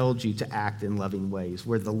compelled you to act in loving ways?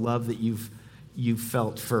 Where the love that you've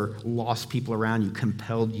felt for lost people around you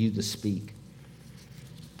compelled you to speak?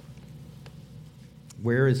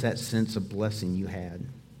 Where is that sense of blessing you had?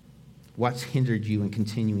 What's hindered you in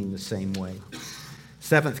continuing the same way?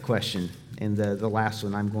 Seventh question, and the last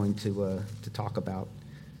one I'm going to talk about.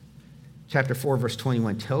 Chapter 4, verse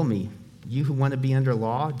 21. Tell me, you who want to be under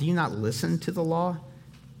law, do you not listen to the law?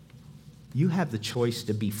 You have the choice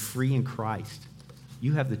to be free in Christ.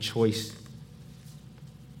 You have the choice,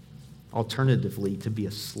 alternatively, to be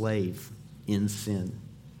a slave in sin.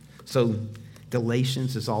 So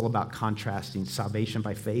Galatians is all about contrasting salvation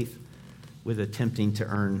by faith with attempting to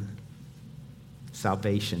earn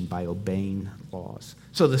salvation by obeying laws.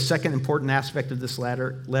 So the second important aspect of this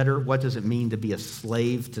letter, what does it mean to be a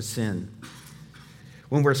slave to sin?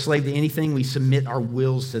 When we're a slave to anything, we submit our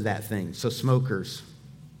wills to that thing. So smokers,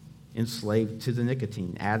 enslaved to the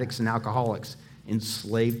nicotine. Addicts and alcoholics,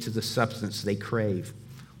 enslaved to the substance they crave.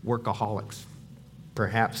 Workaholics,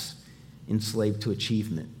 perhaps enslaved to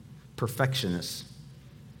achievement. Perfectionists,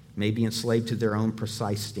 maybe enslaved to their own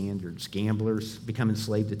precise standards. Gamblers become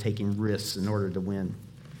enslaved to taking risks in order to win.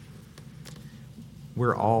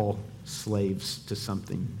 We're all slaves to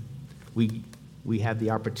something. We have the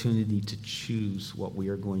opportunity to choose what we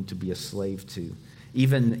are going to be a slave to.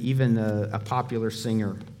 Even a popular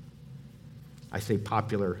singer, I say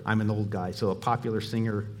popular, I'm an old guy, so a popular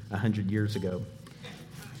singer 100 years ago,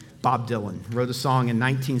 Bob Dylan, wrote a song in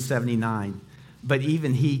 1979. But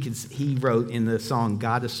even he wrote in the song,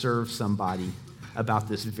 "Gotta Serve Somebody," about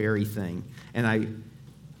this very thing. And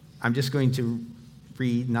I'm just going to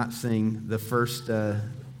read, not sing, the first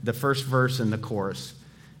verse and the chorus.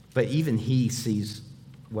 But even he sees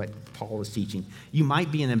what Paul is teaching. You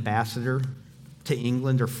might be an ambassador to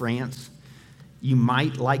England or France. You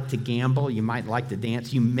might like to gamble. You might like to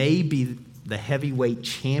dance. You may be the heavyweight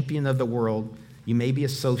champion of the world. You may be a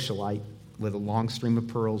socialite with a long stream of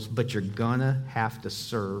pearls, but you're gonna have to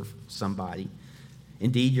serve somebody.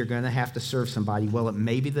 Indeed, you're gonna have to serve somebody. Well, it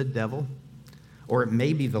may be the devil, or it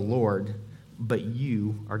may be the Lord, but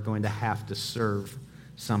you are going to have to serve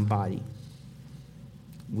somebody.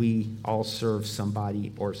 We all serve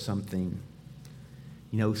somebody or something.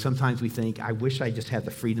 You know, sometimes we think, I wish I just had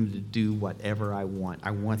the freedom to do whatever I want.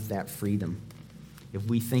 I want that freedom. If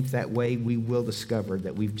we think that way, we will discover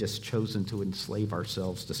that we've just chosen to enslave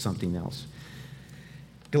ourselves to something else.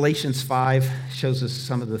 Galatians 5 shows us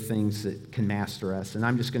some of the things that can master us, and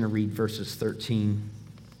I'm just going to read verses 13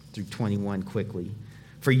 through 21 quickly.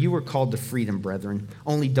 For you were called to freedom, brethren.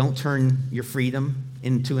 Only don't turn your freedom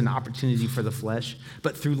into an opportunity for the flesh,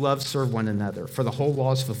 but through love serve one another. For the whole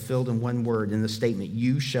law is fulfilled in one word, in the statement,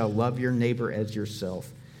 you shall love your neighbor as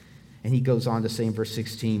yourself. And he goes on to say in verse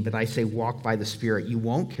 16, but I say walk by the Spirit. You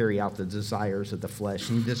won't carry out the desires of the flesh.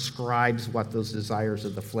 And he describes what those desires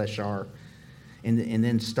of the flesh are. And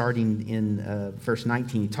then starting in verse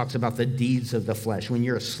 19, he talks about the deeds of the flesh. When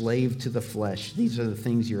you're a slave to the flesh, these are the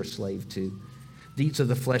things you're a slave to. Deeds of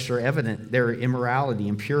the flesh are evident. They're immorality,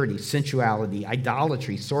 impurity, sensuality,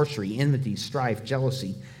 idolatry, sorcery, enmity, strife,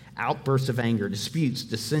 jealousy, outbursts of anger, disputes,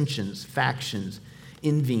 dissensions, factions,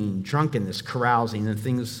 envying, drunkenness, carousing, and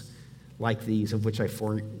things like these, of which I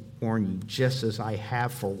forewarn you, just as I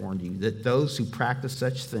have forewarned you, that those who practice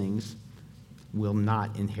such things will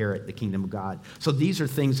not inherit the kingdom of God. So these are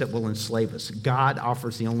things that will enslave us. God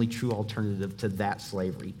offers the only true alternative to that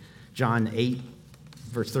slavery. John 8,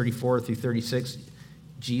 verse 34 through 36,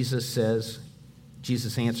 Jesus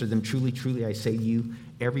answered them, truly, truly, I say to you,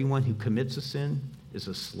 everyone who commits a sin is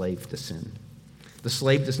a slave to sin. The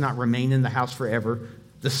slave does not remain in the house forever.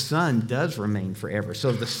 The Son does remain forever. So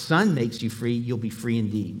if the Son makes you free, you'll be free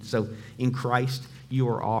indeed. So in Christ, you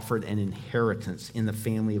are offered an inheritance in the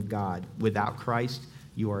family of God. Without Christ,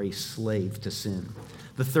 you are a slave to sin.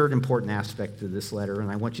 The third important aspect of this letter,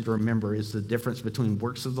 and I want you to remember, is the difference between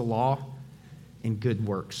works of the law and good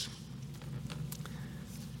works.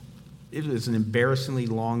 It was an embarrassingly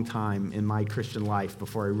long time in my Christian life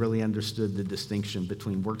before I really understood the distinction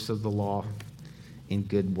between works of the law and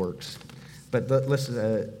good works. But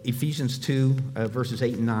listen, Ephesians 2, verses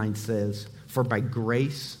 8 and 9 says, For by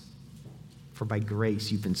grace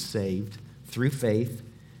you've been saved through faith.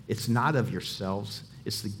 It's not of yourselves.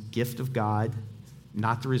 It's the gift of God,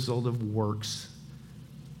 not the result of works,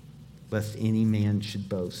 lest any man should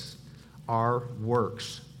boast. Our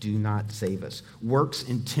works do not save us. Works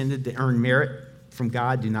intended to earn merit from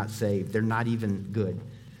God do not save. They're not even good.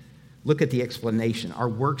 Look at the explanation. Our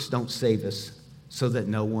works don't save us so that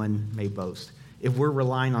no one may boast. If we're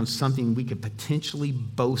relying on something we could potentially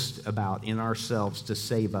boast about in ourselves to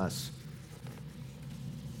save us,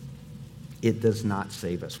 it does not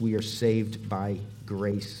save us. We are saved by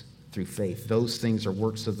grace through faith. Those things are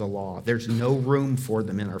works of the law. There's no room for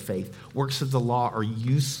them in our faith. Works of the law are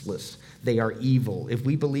useless. They are evil. If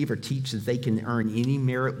we believe or teach that they can earn any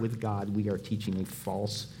merit with God, we are teaching a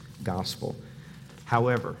false gospel.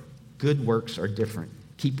 However, good works are different.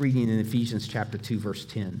 Keep reading in Ephesians chapter 2, verse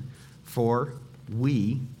 10. For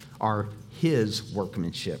we are his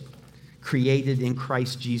workmanship, created in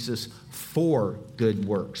Christ Jesus for good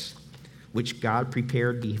works, which God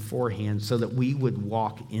prepared beforehand so that we would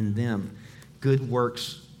walk in them. Good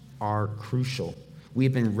works are crucial. We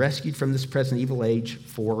have been rescued from this present evil age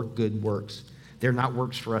for good works. They're not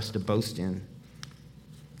works for us to boast in.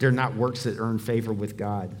 They're not works that earn favor with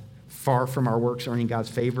God. Far from our works earning God's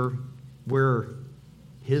favor, we're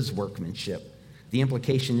his workmanship. The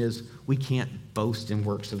implication is we can't boast in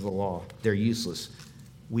works of the law. They're useless.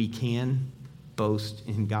 We can boast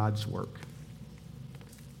in God's work.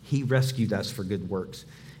 He rescued us for good works.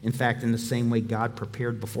 In fact, in the same way God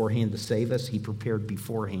prepared beforehand to save us, he prepared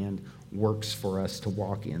beforehand works for us to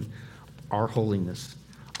walk in. Our holiness,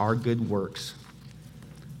 our good works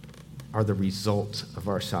are the result of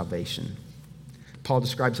our salvation. Paul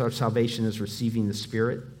describes our salvation as receiving the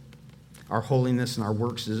Spirit. Our holiness and our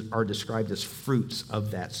works are described as fruits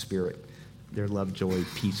of that Spirit. Their love, joy,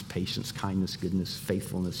 peace, patience, kindness, goodness,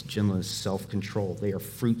 faithfulness, gentleness, self-control. They are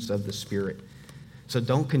fruits of the Spirit. So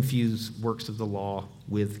don't confuse works of the law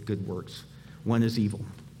with good works. One is evil.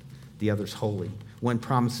 The other is holy. One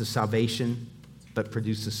promises salvation but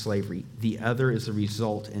produces slavery. The other is a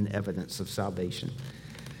result and evidence of salvation.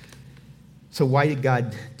 So why did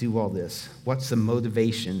God do all this? What's the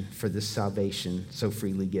motivation for this salvation so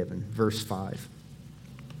freely given? Verse 5.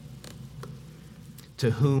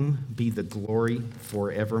 To whom be the glory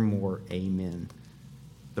forevermore. Amen.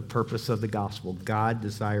 The purpose of the gospel. God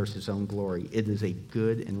desires his own glory. It is a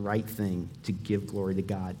good and right thing to give glory to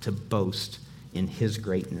God, to boast in his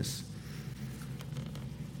greatness.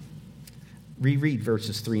 Reread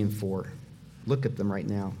verses 3 and 4. Look at them right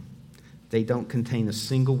now. They don't contain a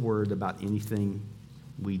single word about anything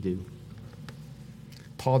we do.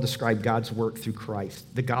 Paul described God's work through Christ.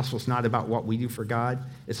 The gospel is not about what we do for God.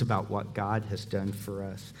 It's about what God has done for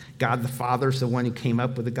us. God the Father is the one who came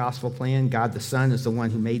up with the gospel plan. God the Son is the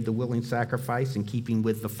one who made the willing sacrifice in keeping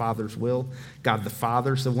with the Father's will. God the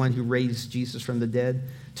Father is the one who raised Jesus from the dead.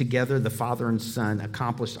 Together, the Father and Son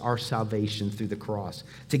accomplished our salvation through the cross.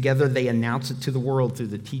 Together, they announce it to the world through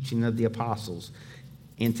the teaching of the apostles.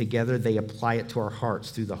 And together, they apply it to our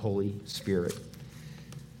hearts through the Holy Spirit.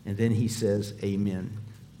 And then he says, amen.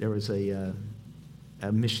 There was a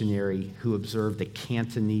missionary who observed a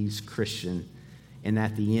Cantonese Christian, and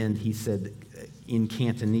at the end he said in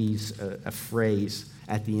Cantonese a phrase,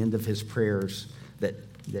 at the end of his prayers that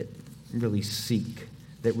really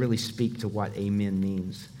speak to what amen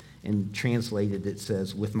means. And translated, it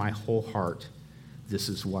says, with my whole heart, this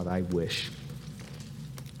is what I wish.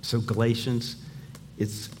 So Galatians,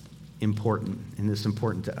 it's important, and it's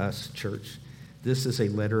important to us, church. This is a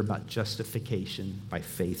letter about justification by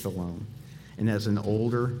faith alone. And as an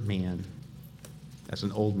old man,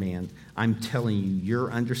 I'm telling you,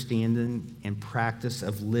 your understanding and practice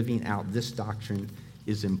of living out this doctrine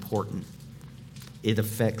is important. It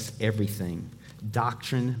affects everything.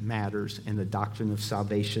 Doctrine matters, and the doctrine of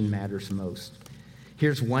salvation matters most.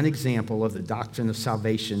 Here's one example of the doctrine of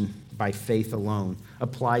salvation by faith alone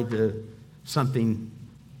applied to something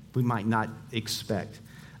we might not expect.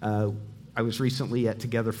 I was recently at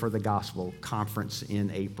Together for the Gospel conference in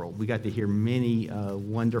April. We got to hear many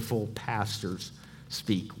wonderful pastors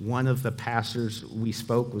speak. One of the pastors we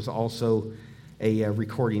spoke was also a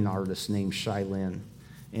recording artist named Shylin.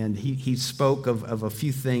 And he spoke of a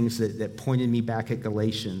few things that pointed me back at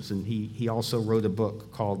Galatians. And he also wrote a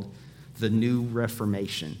book called The New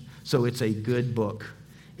Reformation. So it's a good book.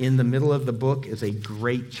 In the middle of the book is a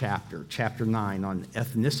great chapter, chapter 9, on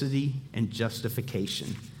ethnicity and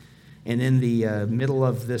justification. And in the middle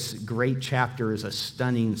of this great chapter is a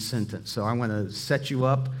stunning sentence. So I want to set you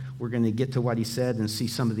up. We're going to get to what he said and see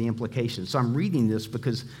some of the implications. So I'm reading this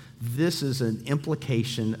because this is an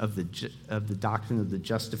implication of the doctrine of the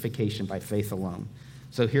justification by faith alone.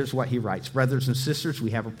 So here's what he writes. Brothers and sisters,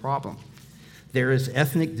 we have a problem. There is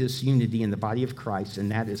ethnic disunity in the body of Christ, and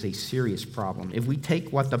that is a serious problem. If we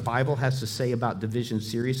take what the Bible has to say about division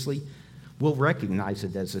seriously, we'll recognize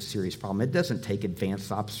it as a serious problem. It doesn't take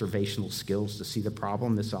advanced observational skills to see the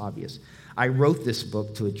problem. It's obvious. I wrote this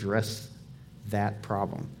book to address that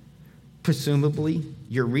problem. Presumably,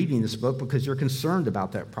 you're reading this book because you're concerned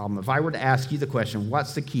about that problem. If I were to ask you the question,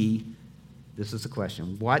 what's the key? This is the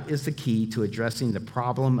question. What is the key to addressing the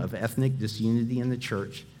problem of ethnic disunity in the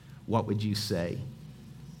church? What would you say?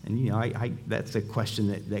 And, that's a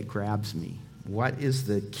question that grabs me. What is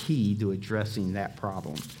the key to addressing that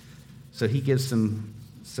problem? So he gives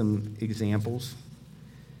some examples,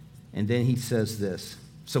 and then he says this.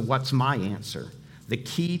 So what's my answer? The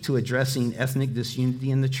key to addressing ethnic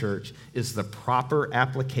disunity in the church is the proper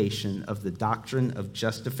application of the doctrine of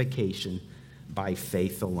justification by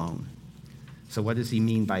faith alone. So what does he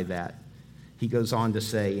mean by that? He goes on to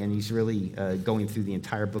say, and he's really going through the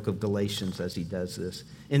entire book of Galatians as he does this.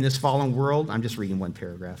 In this fallen world, I'm just reading one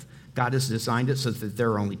paragraph, God has designed it so that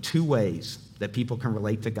there are only two ways that people can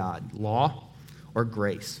relate to God, law or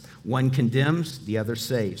grace. One condemns, the other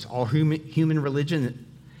saves. All human religion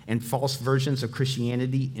and false versions of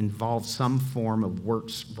Christianity involve some form of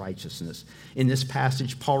works righteousness. In this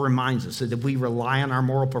passage, Paul reminds us that if we rely on our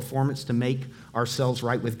moral performance to make ourselves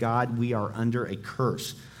right with God, we are under a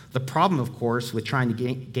curse. The problem, of course, with trying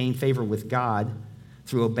to gain favor with God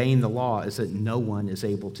through obeying the law is that no one is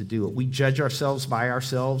able to do it. We judge ourselves by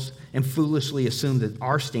ourselves and foolishly assume that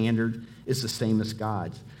our standard is the same as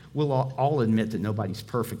God's. We'll all admit that nobody's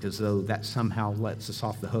perfect, as though that somehow lets us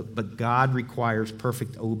off the hook, but God requires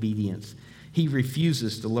perfect obedience. He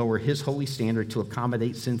refuses to lower his holy standard to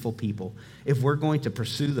accommodate sinful people. If we're going to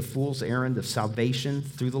pursue the fool's errand of salvation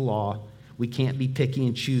through the law, we can't be picky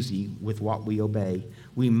and choosy with what we obey.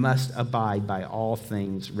 We must abide by all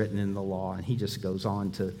things written in the law. And he just goes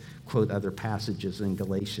on to quote other passages in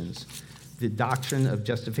Galatians. The doctrine of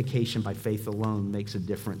justification by faith alone makes a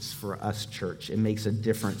difference for us, church. It makes a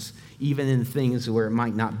difference even in things where it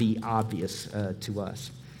might not be obvious to us.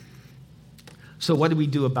 So what do we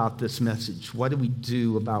do about this message? What do we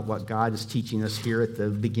do about what God is teaching us here at the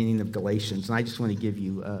beginning of Galatians? And I just want to give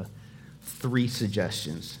you 3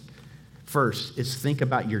 suggestions. First is think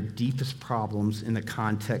about your deepest problems in the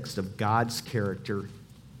context of God's character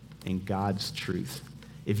and God's truth.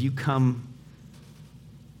 If you come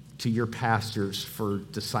to your pastors for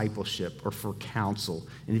discipleship or for counsel,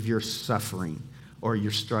 and if you're suffering or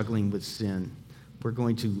you're struggling with sin, we're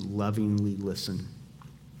going to lovingly listen.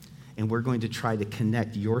 And we're going to try to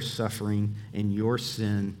connect your suffering and your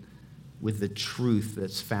sin with the truth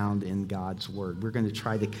that's found in God's word. We're going to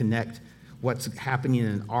try to connect what's happening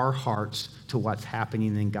in our hearts to what's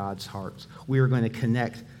happening in God's hearts. We are going to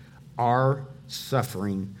connect our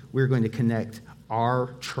suffering. We're going to connect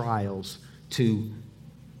our trials to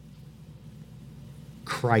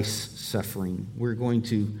Christ's suffering. We're going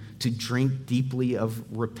to drink deeply of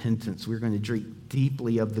repentance. We're going to drink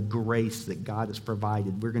deeply of the grace that God has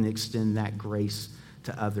provided. We're going to extend that grace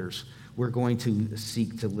to others. We're going to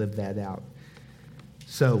seek to live that out.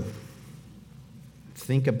 So,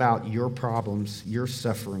 think about your problems, your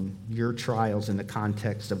suffering, your trials in the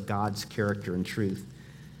context of God's character and truth.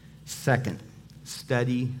 Second,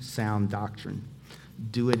 study sound doctrine.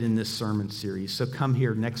 Do it in this sermon series. So come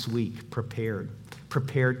here next week prepared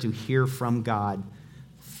to hear from God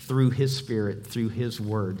through his Spirit, through his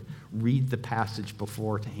word. Read the passage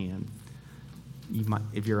beforehand. You might,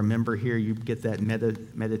 if you're a member here, you get that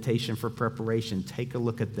meditation for preparation. Take a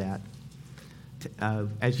look at that.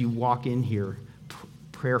 As you walk in here,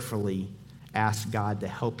 prayerfully ask God to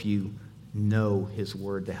help you know his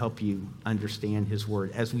word, to help you understand his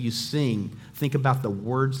word. As you sing, think about the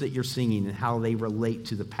words that you're singing and how they relate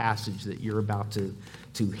to the passage that you're about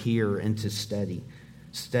to hear and to study.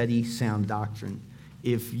 Study sound doctrine.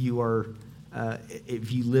 If you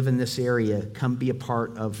live in this area, come be a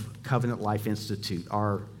part of Covenant Life Institute.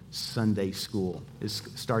 Our Sunday school is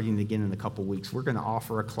starting again in a couple weeks. We're going to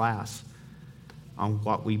offer a class on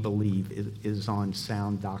what we believe is on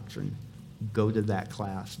sound doctrine. Go to that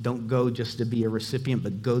class. Don't go just to be a recipient,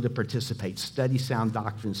 but go to participate. Study sound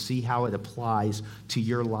doctrine. See how it applies to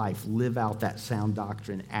your life. Live out that sound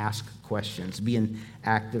doctrine. Ask questions. Be an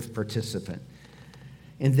active participant.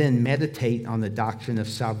 And then meditate on the doctrine of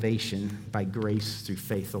salvation by grace through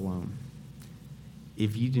faith alone.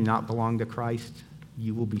 If you do not belong to Christ,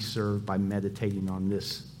 you will be served by meditating on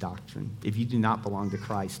this doctrine. If you do not belong to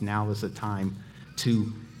Christ, now is the time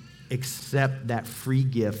to accept that free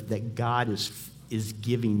gift that God is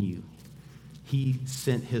giving you. He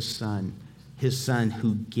sent his son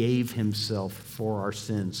who gave himself for our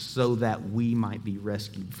sins so that we might be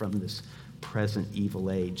rescued from this present evil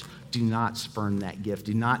age. Do not spurn that gift.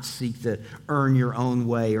 Do not seek to earn your own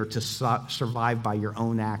way or to survive by your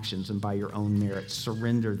own actions and by your own merits.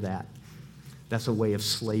 Surrender that. That's a way of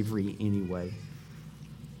slavery anyway.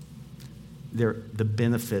 The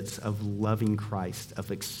benefits of loving Christ,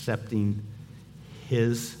 of accepting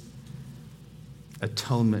his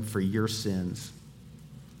atonement for your sins,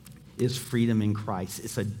 is freedom in Christ.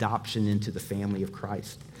 It's adoption into the family of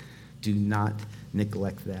Christ. Do not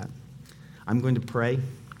neglect that. I'm going to pray.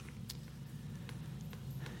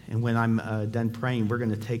 And when I'm done praying, we're going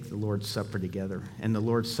to take the Lord's Supper together. And the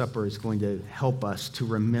Lord's Supper is going to help us to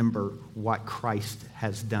remember what Christ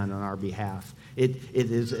has done on our behalf. It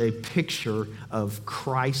is a picture of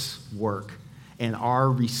Christ's work and our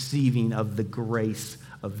receiving of the grace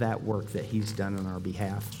of that work that he's done on our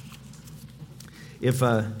behalf. If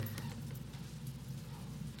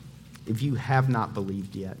you have not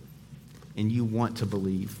believed yet and you want to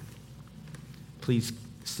believe, please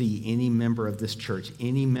see any member of this church.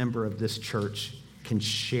 Any member of this church can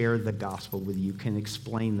share the gospel with you, can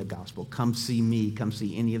explain the gospel. Come see me. Come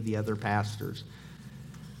see any of the other pastors.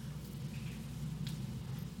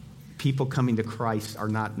 People coming to Christ are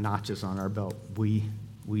not notches on our belt. We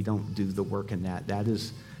don't do the work in that. That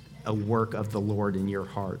is a work of the Lord in your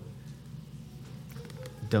heart.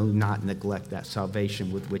 Do not neglect that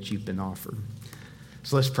salvation with which you've been offered.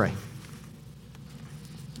 So let's pray.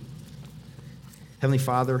 Heavenly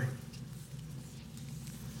Father,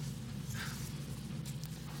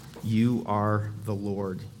 you are the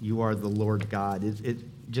Lord. You are the Lord God.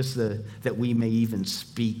 That we may even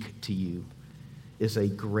speak to you is a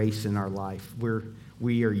grace in our life.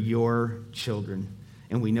 We are your children,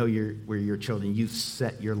 and we know we're your children. You've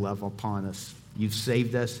set your love upon us. You've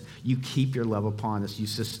saved us. You keep your love upon us. You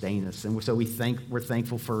sustain us. And so we're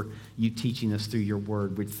thankful for you teaching us through your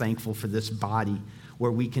word. We're thankful for this body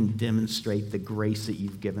where we can demonstrate the grace that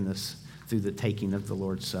you've given us through the taking of the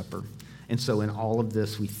Lord's Supper. And so in all of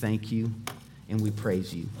this, we thank you and we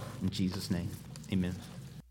praise you. In Jesus' name, amen.